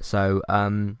 So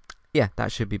yeah,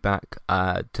 that should be back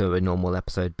to a normal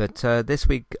episode. But this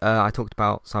week I talked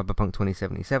about Cyberpunk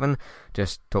 2077,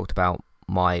 just talked about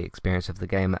my experience of the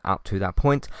game up to that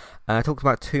point. I talked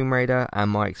about Tomb Raider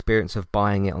and my experience of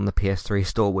buying it on the PS3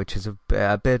 store, which is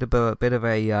a bit of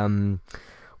a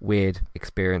weird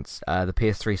experience. The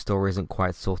PS3 store isn't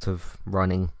quite sort of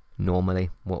running normally,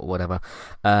 whatever.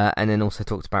 And then also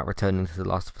talked about returning to The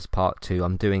Last of Us Part 2.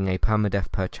 I'm doing a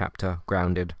permadeath per chapter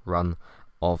grounded run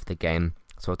of the game.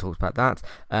 So I talked about that.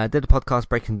 Did a podcast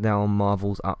breaking down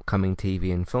Marvel's upcoming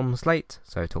TV and film slate.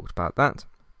 So I talked about that.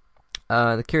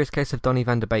 The Curious Case of Donny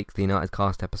van der Beek, the United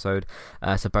Cast episode.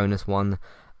 It's a bonus one.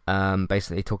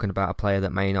 Basically talking about a player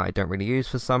that Man United don't really use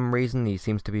for some reason. He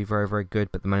seems to be very, very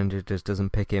good, but the manager just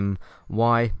doesn't pick him.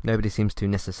 Why? Nobody seems to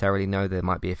necessarily know. There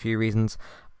might be a few reasons.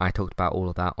 I talked about all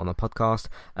of that on the podcast.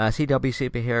 CW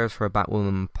Superheroes for a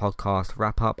Batwoman podcast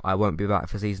wrap-up. I won't be back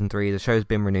for Season 3. The show's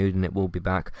been renewed and it will be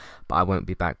back, but I won't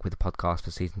be back with the podcast for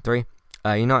Season 3.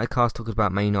 United Cast talks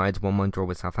about Man United's 1-1 draw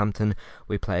with Southampton.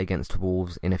 We play against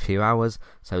Wolves in a few hours,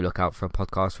 so look out for a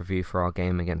podcast review for our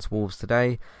game against Wolves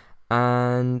today.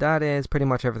 And that is pretty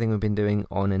much everything we've been doing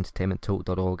on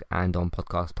entertainmenttalk.org and on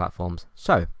podcast platforms.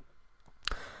 So,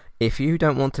 if you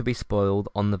don't want to be spoiled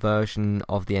on the version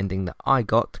of the ending that I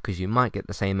got, because you might get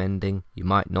the same ending, you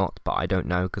might not, but I don't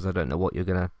know, because I don't know what you're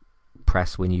going to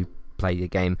press when you play your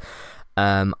game.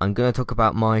 I'm going to talk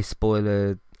about my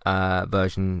spoiler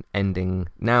version ending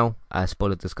now,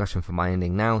 spoiler discussion for my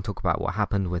ending now, talk about what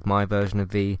happened with my version of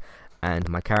V and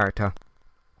my character.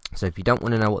 So if you don't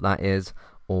want to know what that is,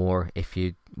 or if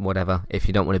you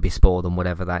don't want to be spoiled on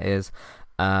whatever that is,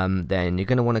 then you're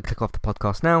going to want to click off the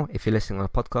podcast now. If you're listening on a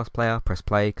podcast player, press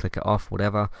play, click it off,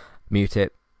 whatever, mute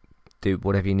it, do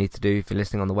whatever you need to do. If you're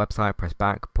listening on the website, press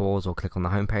back, pause, or click on the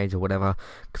homepage or whatever,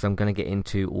 because I'm going to get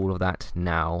into all of that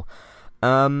now.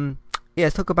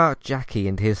 Let's talk about Jackie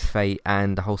and his fate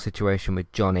and the whole situation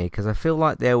with Johnny, because I feel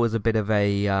like there was a bit of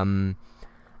a, I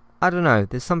don't know,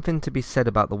 there's something to be said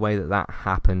about the way that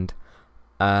happened.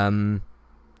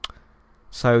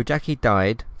 So Jackie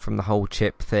died from the whole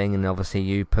chip thing, and obviously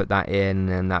you put that in,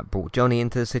 and that brought Johnny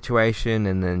into the situation,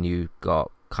 and then you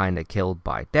got kind of killed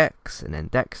by Dex, and then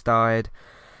Dex died.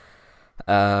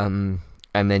 And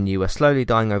then you were slowly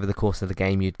dying over the course of the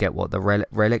game. You'd get the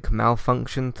relic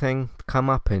malfunction thing come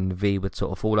up, and V would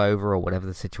sort of fall over or whatever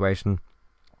the situation.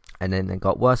 And then it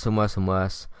got worse and worse and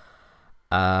worse.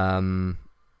 And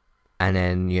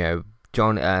then,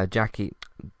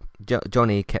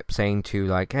 Johnny kept saying to you,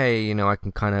 like, hey, I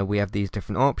can we have these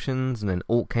different options, and then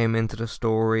Alt came into the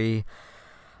story.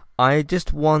 I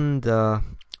just wonder,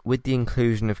 with the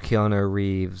inclusion of Keanu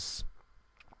Reeves,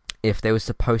 if there was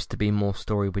supposed to be more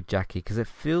story with Jackie, because it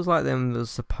feels like there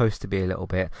was supposed to be a little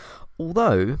bit.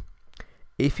 Although,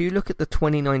 if you look at the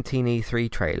 2019 E3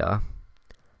 trailer,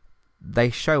 they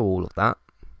show all of that.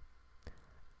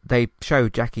 They show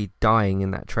Jackie dying in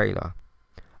that trailer.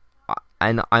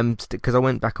 And because I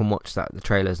went back and watched the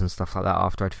trailers and stuff like that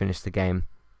after I'd finished the game.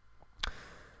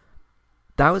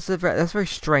 That's very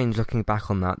strange looking back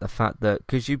on that. The fact that,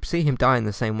 because you see him die in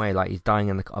the same way, like he's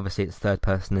dying obviously it's third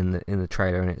person in the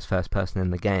trailer and it's first person in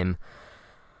the game.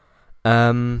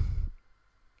 Thinking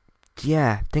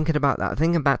about that,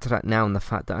 thinking back to that now, and the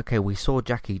fact that, okay, we saw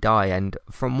Jackie die, and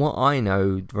from what I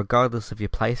know, regardless of your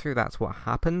playthrough, that's what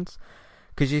happens.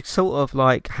 Because you sort of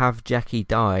have Jackie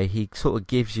die, he sort of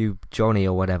gives you Johnny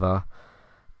or whatever,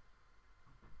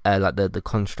 like the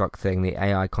construct thing, the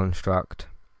AI construct,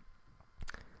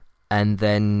 and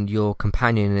then your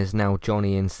companion is now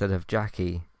Johnny instead of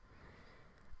Jackie.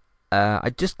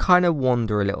 I just kind of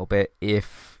wonder a little bit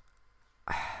if,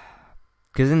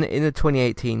 because in the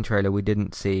 2018 trailer we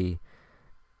didn't see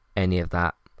any of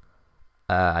that.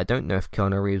 I don't know if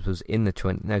Keanu Reeves was in the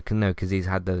no, because he's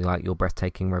had the your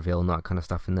breathtaking reveal and that kind of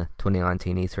stuff in the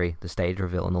 2019 E3, the stage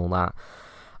reveal and all that.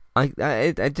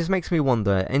 It just makes me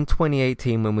wonder, in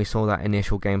 2018 when we saw that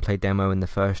initial gameplay demo in the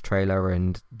first trailer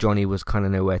and Johnny was kind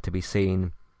of nowhere to be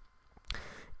seen,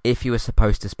 if you were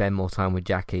supposed to spend more time with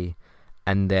Jackie,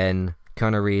 and then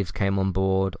Keanu Reeves came on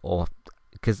board, or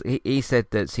because he said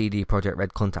that CD Projekt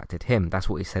Red contacted him. That's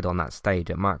what he said on that stage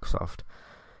at Microsoft,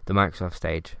 the Microsoft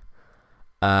stage.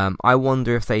 I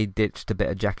wonder if they ditched a bit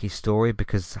of Jackie's story,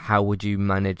 because how would you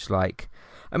manage, I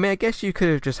guess you could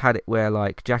have just had it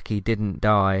where, Jackie didn't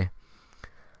die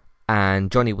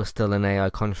and Johnny was still an AI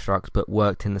construct, but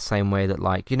worked in the same way that,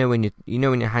 when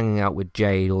you're hanging out with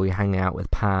Jade, or you're hanging out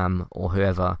with Pam or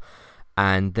whoever,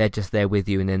 and they're just there with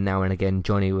you, and then now and again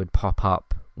Johnny would pop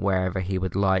up wherever he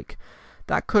would like.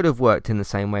 That could have worked in the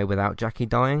same way without Jackie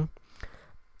dying,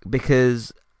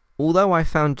 because although I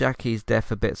found Jackie's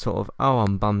death a bit sort of,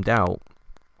 I'm bummed out,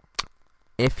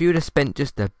 if you'd have spent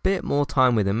just a bit more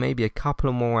time with him, maybe a couple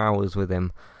of more hours with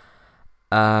him,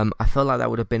 I felt like that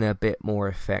would have been a bit more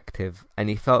effective, and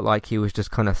he felt like he was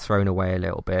just kind of thrown away a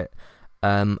little bit.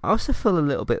 I also feel a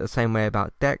little bit the same way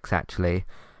about Dex, actually.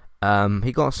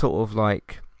 He got sort of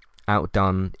like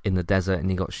outdone in the desert, and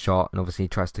he got shot, and obviously he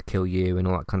tries to kill you and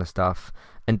all that kind of stuff.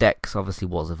 And Dex obviously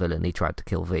was a villain. He tried to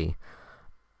kill V.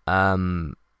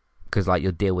 Because like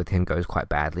your deal with him goes quite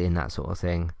badly and that sort of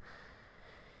thing.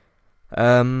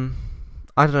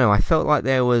 I don't know, I felt like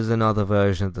there was another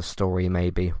version of the story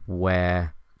maybe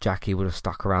where Jackie would have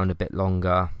stuck around a bit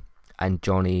longer and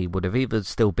Johnny would have either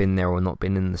still been there or not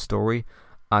been in the story.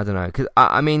 I don't know, because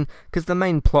because the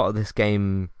main plot of this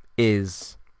game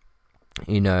is,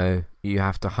 you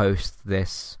have to host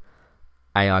this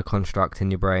AI construct in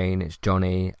your brain, it's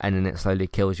Johnny, and then it slowly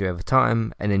kills you over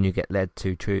time, and then you get led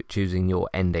to choosing your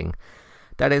ending.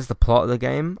 That is the plot of the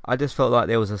game. I just felt like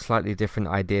there was a slightly different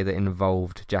idea that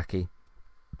involved Jackie,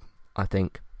 I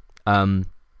think. But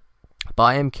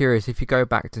I am curious, if you go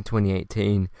back to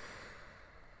 2018,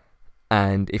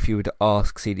 and if you were to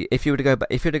ask if you were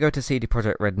to go to CD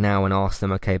Projekt Red now and ask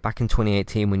them, okay, back in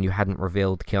 2018 when you hadn't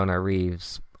revealed Keanu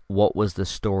Reeves, what was the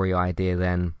story idea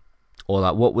then? Or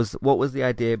like, what was the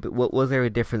idea? But was there a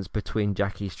difference between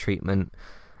Jackie's treatment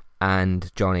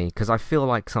and Johnny? Because I feel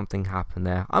like something happened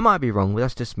there. I might be wrong, but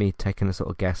that's just me taking a sort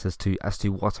of guess as to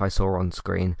what I saw on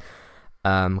screen.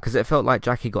 Because it felt like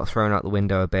Jackie got thrown out the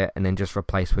window a bit and then just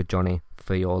replaced with Johnny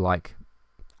for your like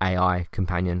AI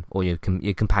companion, or your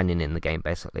companion in the game,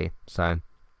 basically. So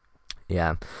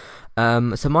yeah.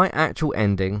 So my actual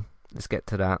ending. Let's get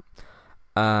to that.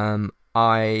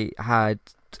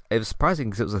 It was surprising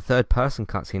because it was a third-person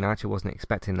cutscene. I actually wasn't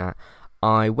expecting that.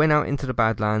 I went out into the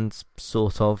Badlands,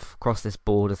 sort of, crossed this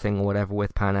border thing or whatever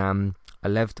with Panam. I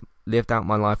lived out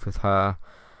my life with her.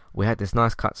 We had this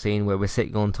nice cutscene where we're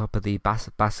sitting on top of the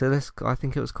Basilisk, I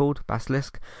think it was called,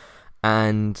 Basilisk.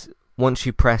 And once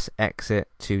you press exit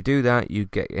to do that, you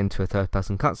get into a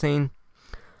third-person cutscene.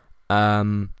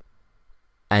 And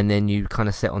then you kind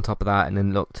of sit on top of that and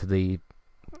then look to the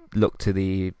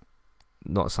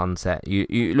not sunset.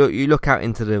 You look out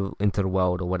into the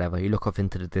world or whatever. You look off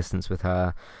into the distance with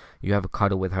her. You have a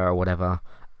cuddle with her or whatever,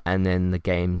 and then the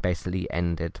game basically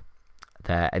ended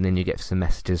there. And then you get some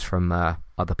messages from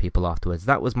other people afterwards.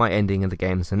 That was my ending of the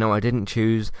game. So no, I didn't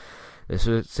choose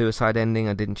the suicide ending.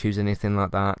 I didn't choose anything like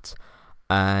that.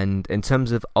 And in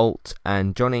terms of Alt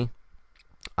and Johnny,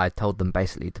 I told them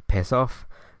basically to piss off.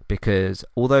 Because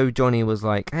although Johnny was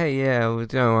like, hey, yeah,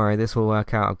 don't worry, this will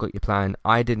work out, I've got your plan,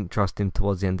 I didn't trust him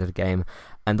towards the end of the game.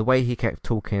 And the way he kept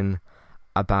talking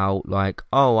about, like,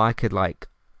 oh, I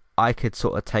could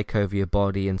sort of take over your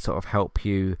body and sort of help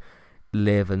you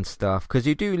live and stuff. Because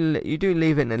you do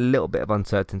leave it in a little bit of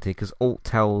uncertainty, because Alt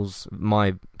told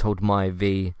my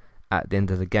V at the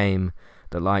end of the game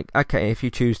that, like, okay, if you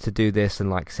choose to do this and,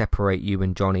 like, separate you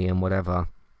and Johnny and whatever,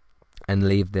 and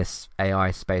leave this AI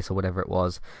space or whatever it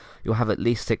was, you'll have at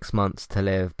least 6 months to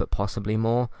live, but possibly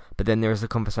more. But then there is a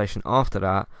conversation after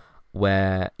that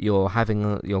where you're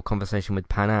having your conversation with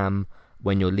Panam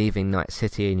when you're leaving Night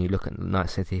City, and you look at Night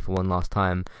City for one last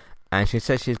time, and she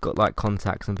says she's got like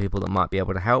contacts and people that might be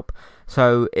able to help.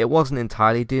 So it wasn't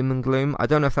entirely doom and gloom. I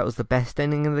don't know if that was the best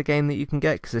ending of the game that you can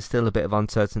get, because there's still a bit of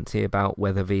uncertainty about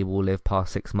whether V will live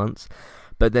past 6 months.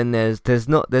 But then there's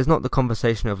not the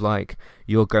conversation of like,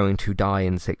 you're going to die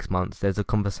in 6 months. There's a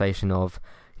conversation of,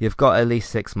 you've got at least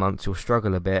 6 months, you'll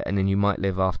struggle a bit, and then you might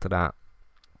live after that.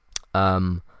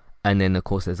 And then of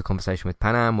course there's a conversation with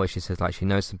Panam where she says like she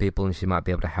knows some people and she might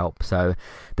be able to help. So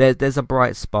there's a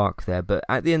bright spark there. But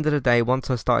at the end of the day, once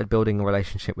I started building a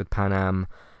relationship with Panam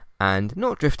and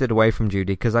not drifted away from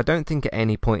Judy, because I don't think at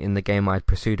any point in the game I'd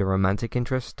pursued a romantic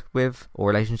interest with or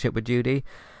relationship with Judy.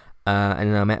 And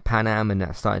then I met Panam, and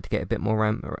that started to get a bit more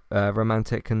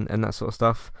romantic and that sort of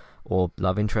stuff, or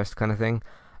love interest kind of thing.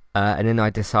 And then I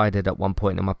decided at one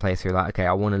point in my playthrough, like, okay,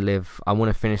 I want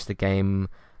to finish the game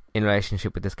in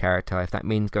relationship with this character. If that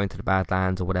means going to the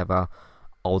Badlands or whatever,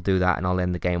 I'll do that, and I'll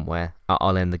end the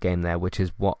game there, which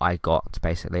is what I got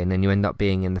basically. And then you end up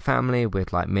being in the family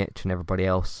with like Mitch and everybody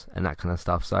else and that kind of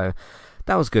stuff. So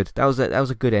that was good. That was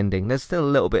a good ending. There's still a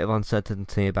little bit of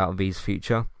uncertainty about V's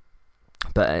future,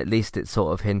 but at least it's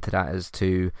sort of hinted at as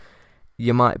to,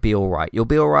 you might be alright. You'll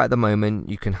be alright at the moment.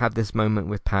 You can have this moment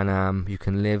with Panam. You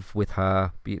can live with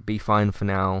her. Be fine for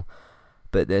now.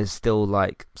 But there's still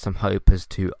like some hope as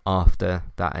to after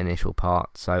that initial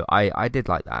part. So I did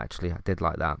like that, actually. I did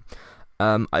like that.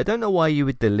 I don't know why you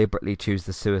would deliberately choose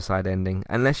the suicide ending.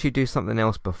 Unless you do something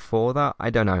else before that. I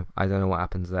don't know. I don't know what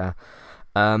happens there.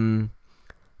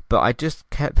 But I just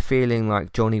kept feeling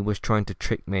like Johnny was trying to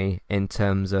trick me in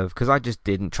terms of, because I just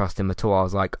didn't trust him at all. I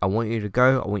was like, I want you to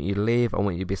go, I want you to leave, I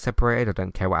want you to be separated, I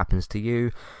don't care what happens to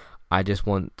you. I just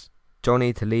want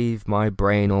Johnny to leave my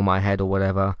brain or my head or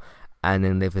whatever, and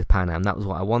then live with Panam. That was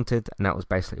what I wanted, and that was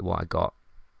basically what I got.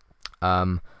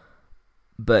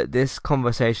 But this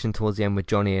conversation towards the end with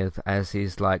Johnny, as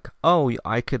he's like, oh,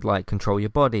 I could like control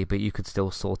your body, but you could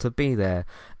still sort of be there,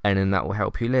 and then that will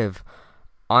help you live.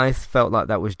 I felt like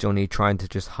that was Johnny trying to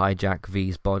just hijack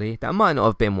V's body. That might not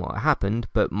have been what happened,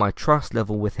 but my trust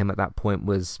level with him at that point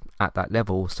was at that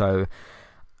level, so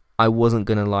I wasn't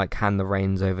going to like hand the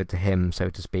reins over to him, so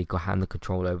to speak, or hand the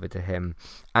control over to him.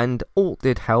 And Alt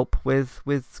did help with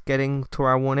getting to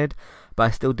where I wanted, but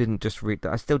I still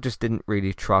just didn't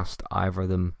really trust either of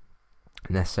them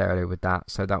necessarily with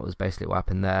that, so that was basically what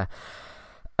happened there.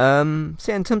 So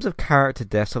yeah, in terms of character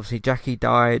deaths, obviously Jackie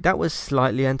died. That was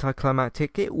slightly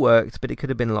anticlimactic. It worked, but it could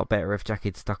have been a lot better if Jackie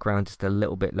had stuck around just a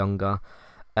little bit longer.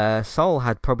 Sol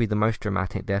had probably the most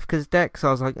dramatic death, because Dex, I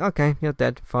was like, okay, you're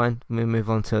dead, fine. We move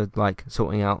on to like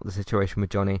sorting out the situation with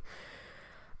Johnny.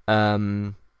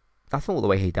 I thought the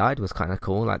way he died was kind of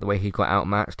cool, like the way he got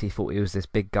outmatched. He thought he was this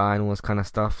big guy and all this kind of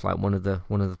stuff, like one of the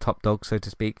top dogs, so to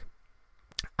speak.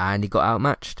 And he got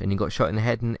outmatched, and he got shot in the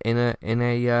head in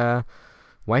a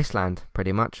wasteland,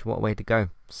 pretty much. What a way to go.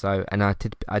 So, and I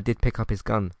did pick up his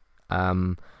gun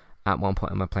at one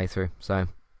point in my playthrough, so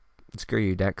screw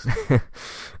you, Dex.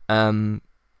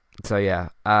 So yeah,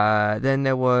 then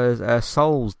there was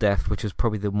Sol's death, which was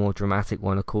probably the more dramatic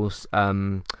one, of course.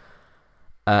 Adam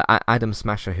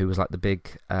Smasher, who was like the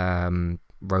big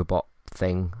robot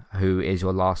thing, who is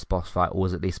your last boss fight, or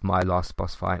was at least my last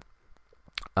boss fight.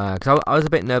 Because I was a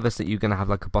bit nervous that you're going to have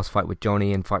like a boss fight with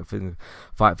Johnny and fight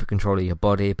for control of your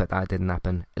body, but that didn't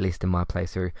happen, at least in my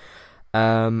playthrough.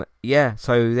 Yeah,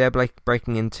 so they're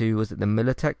breaking into, was it the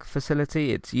Militech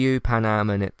facility? It's you,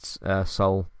 Panam, and it's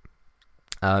Sol.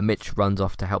 Mitch runs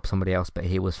off to help somebody else, but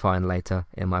he was fine later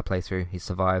in my playthrough. He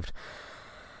survived.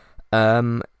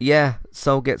 Yeah,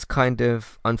 Sol gets kind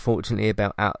of, unfortunately, a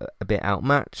bit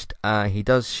outmatched. He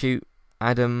does shoot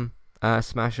Adam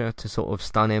Smasher to sort of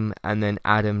stun him, and then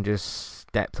Adam just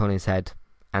stepped on his head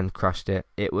and crushed it.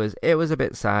 It was a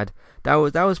bit sad. That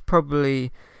was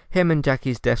probably, him and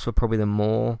Jackie's deaths were probably the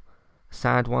more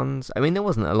sad ones. I mean, there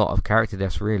wasn't a lot of character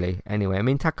deaths really. Anyway, I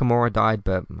mean, Takamura died,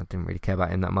 but I didn't really care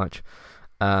about him that much.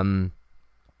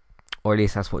 Or at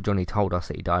least that's what Johnny told us,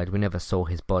 that he died. We never saw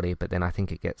his body, but then I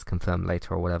think it gets confirmed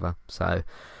later or whatever. So,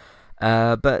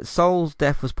 but Sol's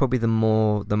death was probably the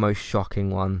most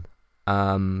shocking one.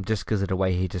 Just because of the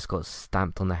way he just got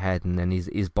stamped on the head, and then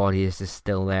his body is just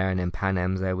still there, and then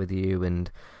Panam's there with you, and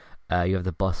you have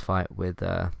the boss fight with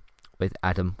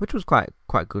Adam, which was quite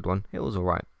a good one. It was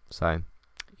alright. So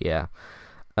yeah,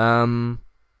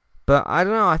 but I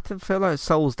don't know. I feel like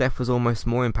Sol's death was almost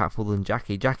more impactful than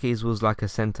Jackie. Jackie's was like a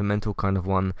sentimental kind of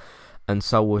one, and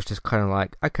Sol was just kind of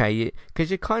like, okay,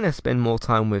 because you kind of spend more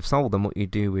time with Sol than what you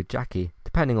do with Jackie,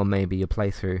 depending on maybe your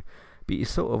playthrough, but you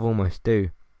sort of almost do.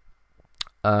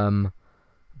 But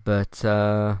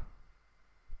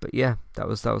yeah, that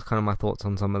was kind of my thoughts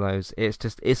on some of those.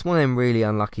 It's one of them really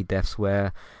unlucky deaths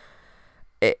where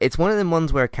it's one of them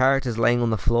ones where a character's laying on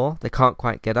the floor, they can't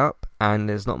quite get up, and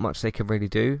there's not much they can really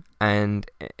do. And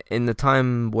in the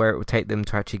time where it would take them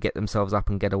to actually get themselves up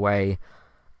and get away,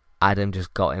 Adam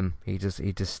just got him. He just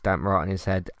stamped right on his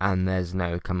head, and there's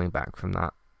no coming back from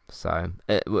that. So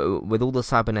with all the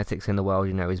cybernetics in the world,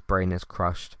 his brain is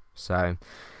crushed. So.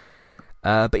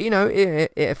 But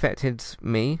it affected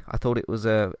me. I thought it was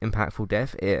a impactful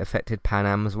death. It affected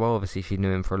Panam as well. Obviously, she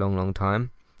knew him for a long, long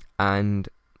time, and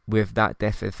with that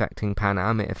death affecting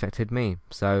Panam, it affected me.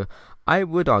 So I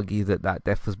would argue that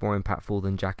death was more impactful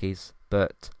than Jackie's,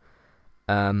 but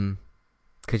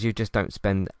because you just don't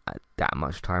spend that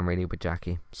much time really with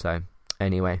Jackie. So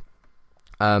anyway.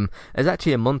 There's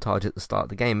actually a montage at the start of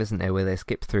the game, isn't there, where they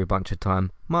skip through a bunch of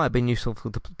time. Might have been useful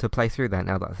to play through that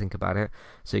now that I think about it,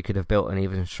 so you could have built an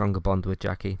even stronger bond with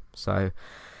Jackie. So,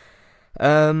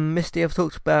 Misty I've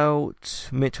talked about,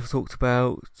 Mitch I've talked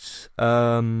about.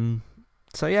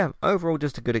 So yeah, overall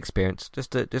just a good experience,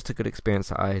 just a good experience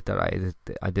that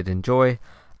I did enjoy.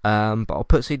 But I'll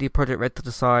put CD Projekt Red to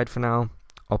the side for now.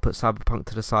 I'll put Cyberpunk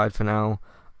to the side for now.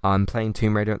 I'm playing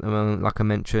Tomb Raider at the moment, like I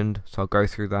mentioned, so I'll go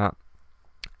through that.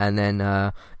 And then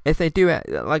if they do it,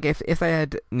 like if they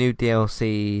had new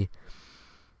DLC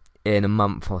in a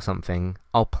month or something,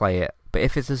 I'll play it. But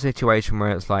if it's a situation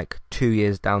where it's like 2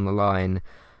 years down the line,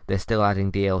 they're still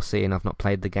adding DLC and I've not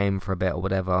played the game for a bit or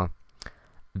whatever,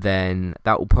 then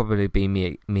that will probably be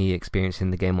me experiencing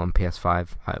the game on PS5,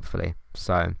 hopefully.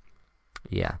 So,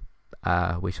 yeah.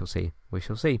 we shall see.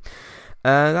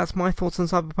 That's my thoughts on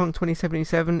Cyberpunk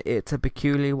 2077. It's a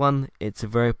peculiar one. It's a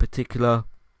very particular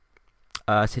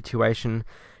situation.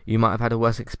 You might have had a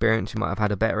worse experience, you might have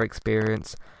had a better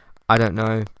experience, I don't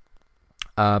know.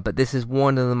 But this is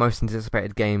one of the most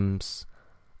anticipated games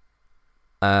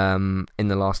in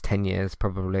the last 10 years,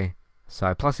 probably.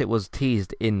 So, plus it was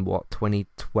teased in,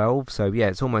 2012? So, yeah,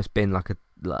 it's almost been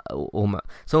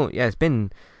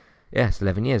it's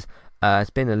 11 years. It's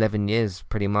been 11 years,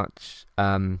 pretty much.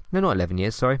 No, not 11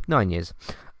 years, sorry, 9 years.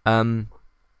 9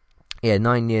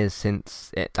 years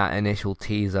since that initial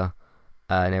teaser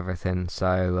and everything.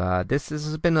 So, this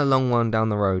has been a long one down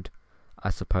the road, I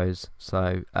suppose.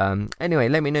 So, anyway,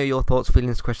 let me know your thoughts,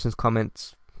 feelings, questions,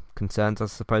 comments, concerns, I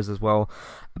suppose, as well,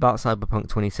 about Cyberpunk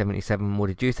 2077. What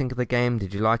did you think of the game?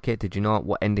 Did you like it? Did you not?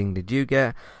 What ending did you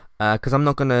get? Because I'm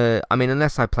not going to... I mean,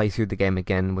 unless I play through the game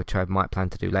again, which I might plan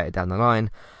to do later down the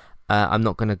line, I'm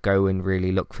not going to go and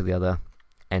really look for the other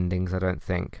endings, I don't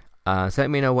think. So let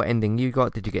me know what ending you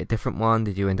got. Did you get a different one?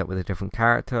 Did you end up with a different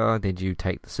character? Did you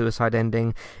take the suicide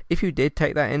ending? If you did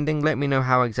take that ending, let me know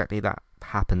how exactly that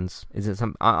happens. Is it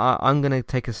some? I'm going to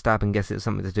take a stab and guess it's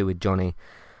something to do with Johnny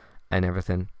and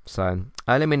everything. So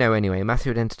let me know anyway.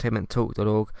 Matthew at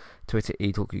entertainmenttalk.org, Twitter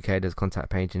eTalkUK, there's contact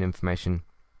page and information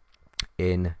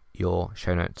in your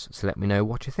show notes. So let me know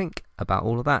what you think about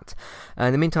all of that.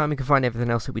 In the meantime, you can find everything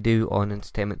else that we do on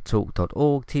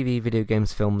entertainmenttalk.org, TV, video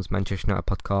games, films, Manchester United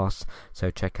podcasts.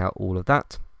 So check out all of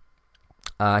that.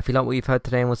 If you like what you've heard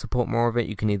today and want to support more of it,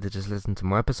 you can either just listen to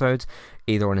more episodes,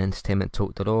 either on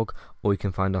entertainmenttalk.org, or you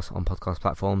can find us on podcast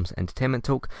platforms, Entertainment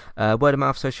Talk. Word of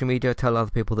mouth, social media, tell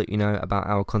other people that you know about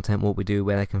our content, what we do,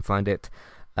 where they can find it,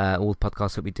 all the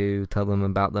podcasts that we do, tell them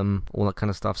about them, all that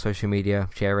kind of stuff, social media,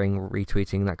 sharing,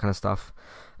 retweeting, that kind of stuff.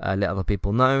 Let other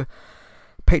people know.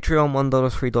 Patreon, $1,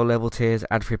 $3 level tiers,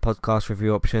 ad-free podcast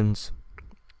review options.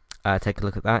 Take a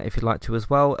look at that if you'd like to as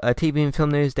well. TV and film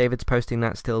news, David's posting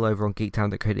that still over on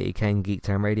geektown.co.uk and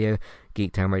Geektown Radio.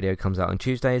 Geektown Radio comes out on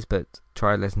Tuesdays, but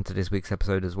try and listen to this week's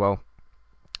episode as well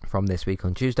from this week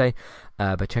on Tuesday.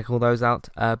 But check all those out.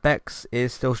 Bex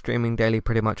is still streaming daily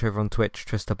pretty much over on Twitch.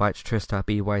 Trista Bytes, Trista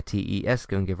Bytes.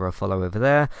 Go and give her a follow over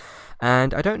there.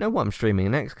 And I don't know what I'm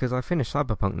streaming next because I finished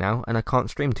Cyberpunk now and I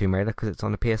can't stream Tomb Raider because it's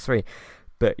on the PS3.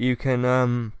 But you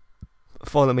can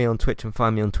follow me on Twitch and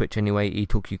find me on Twitch anyway,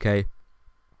 eTalkUK.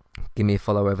 Give me a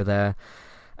follow over there,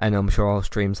 and I'm sure I'll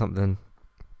stream something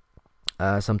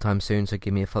sometime soon, so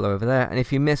give me a follow over there. And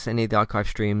if you miss any of the archive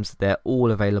streams, they're all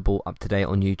available up to date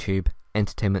on YouTube.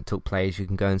 Entertainment Talk Plays, you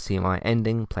can go and see my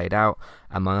ending played out,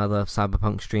 and my other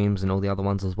Cyberpunk streams and all the other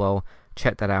ones as well.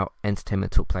 Check that out,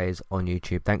 Entertainment Talk Plays on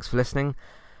YouTube. Thanks for listening,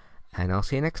 and I'll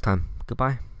see you next time.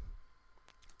 Goodbye.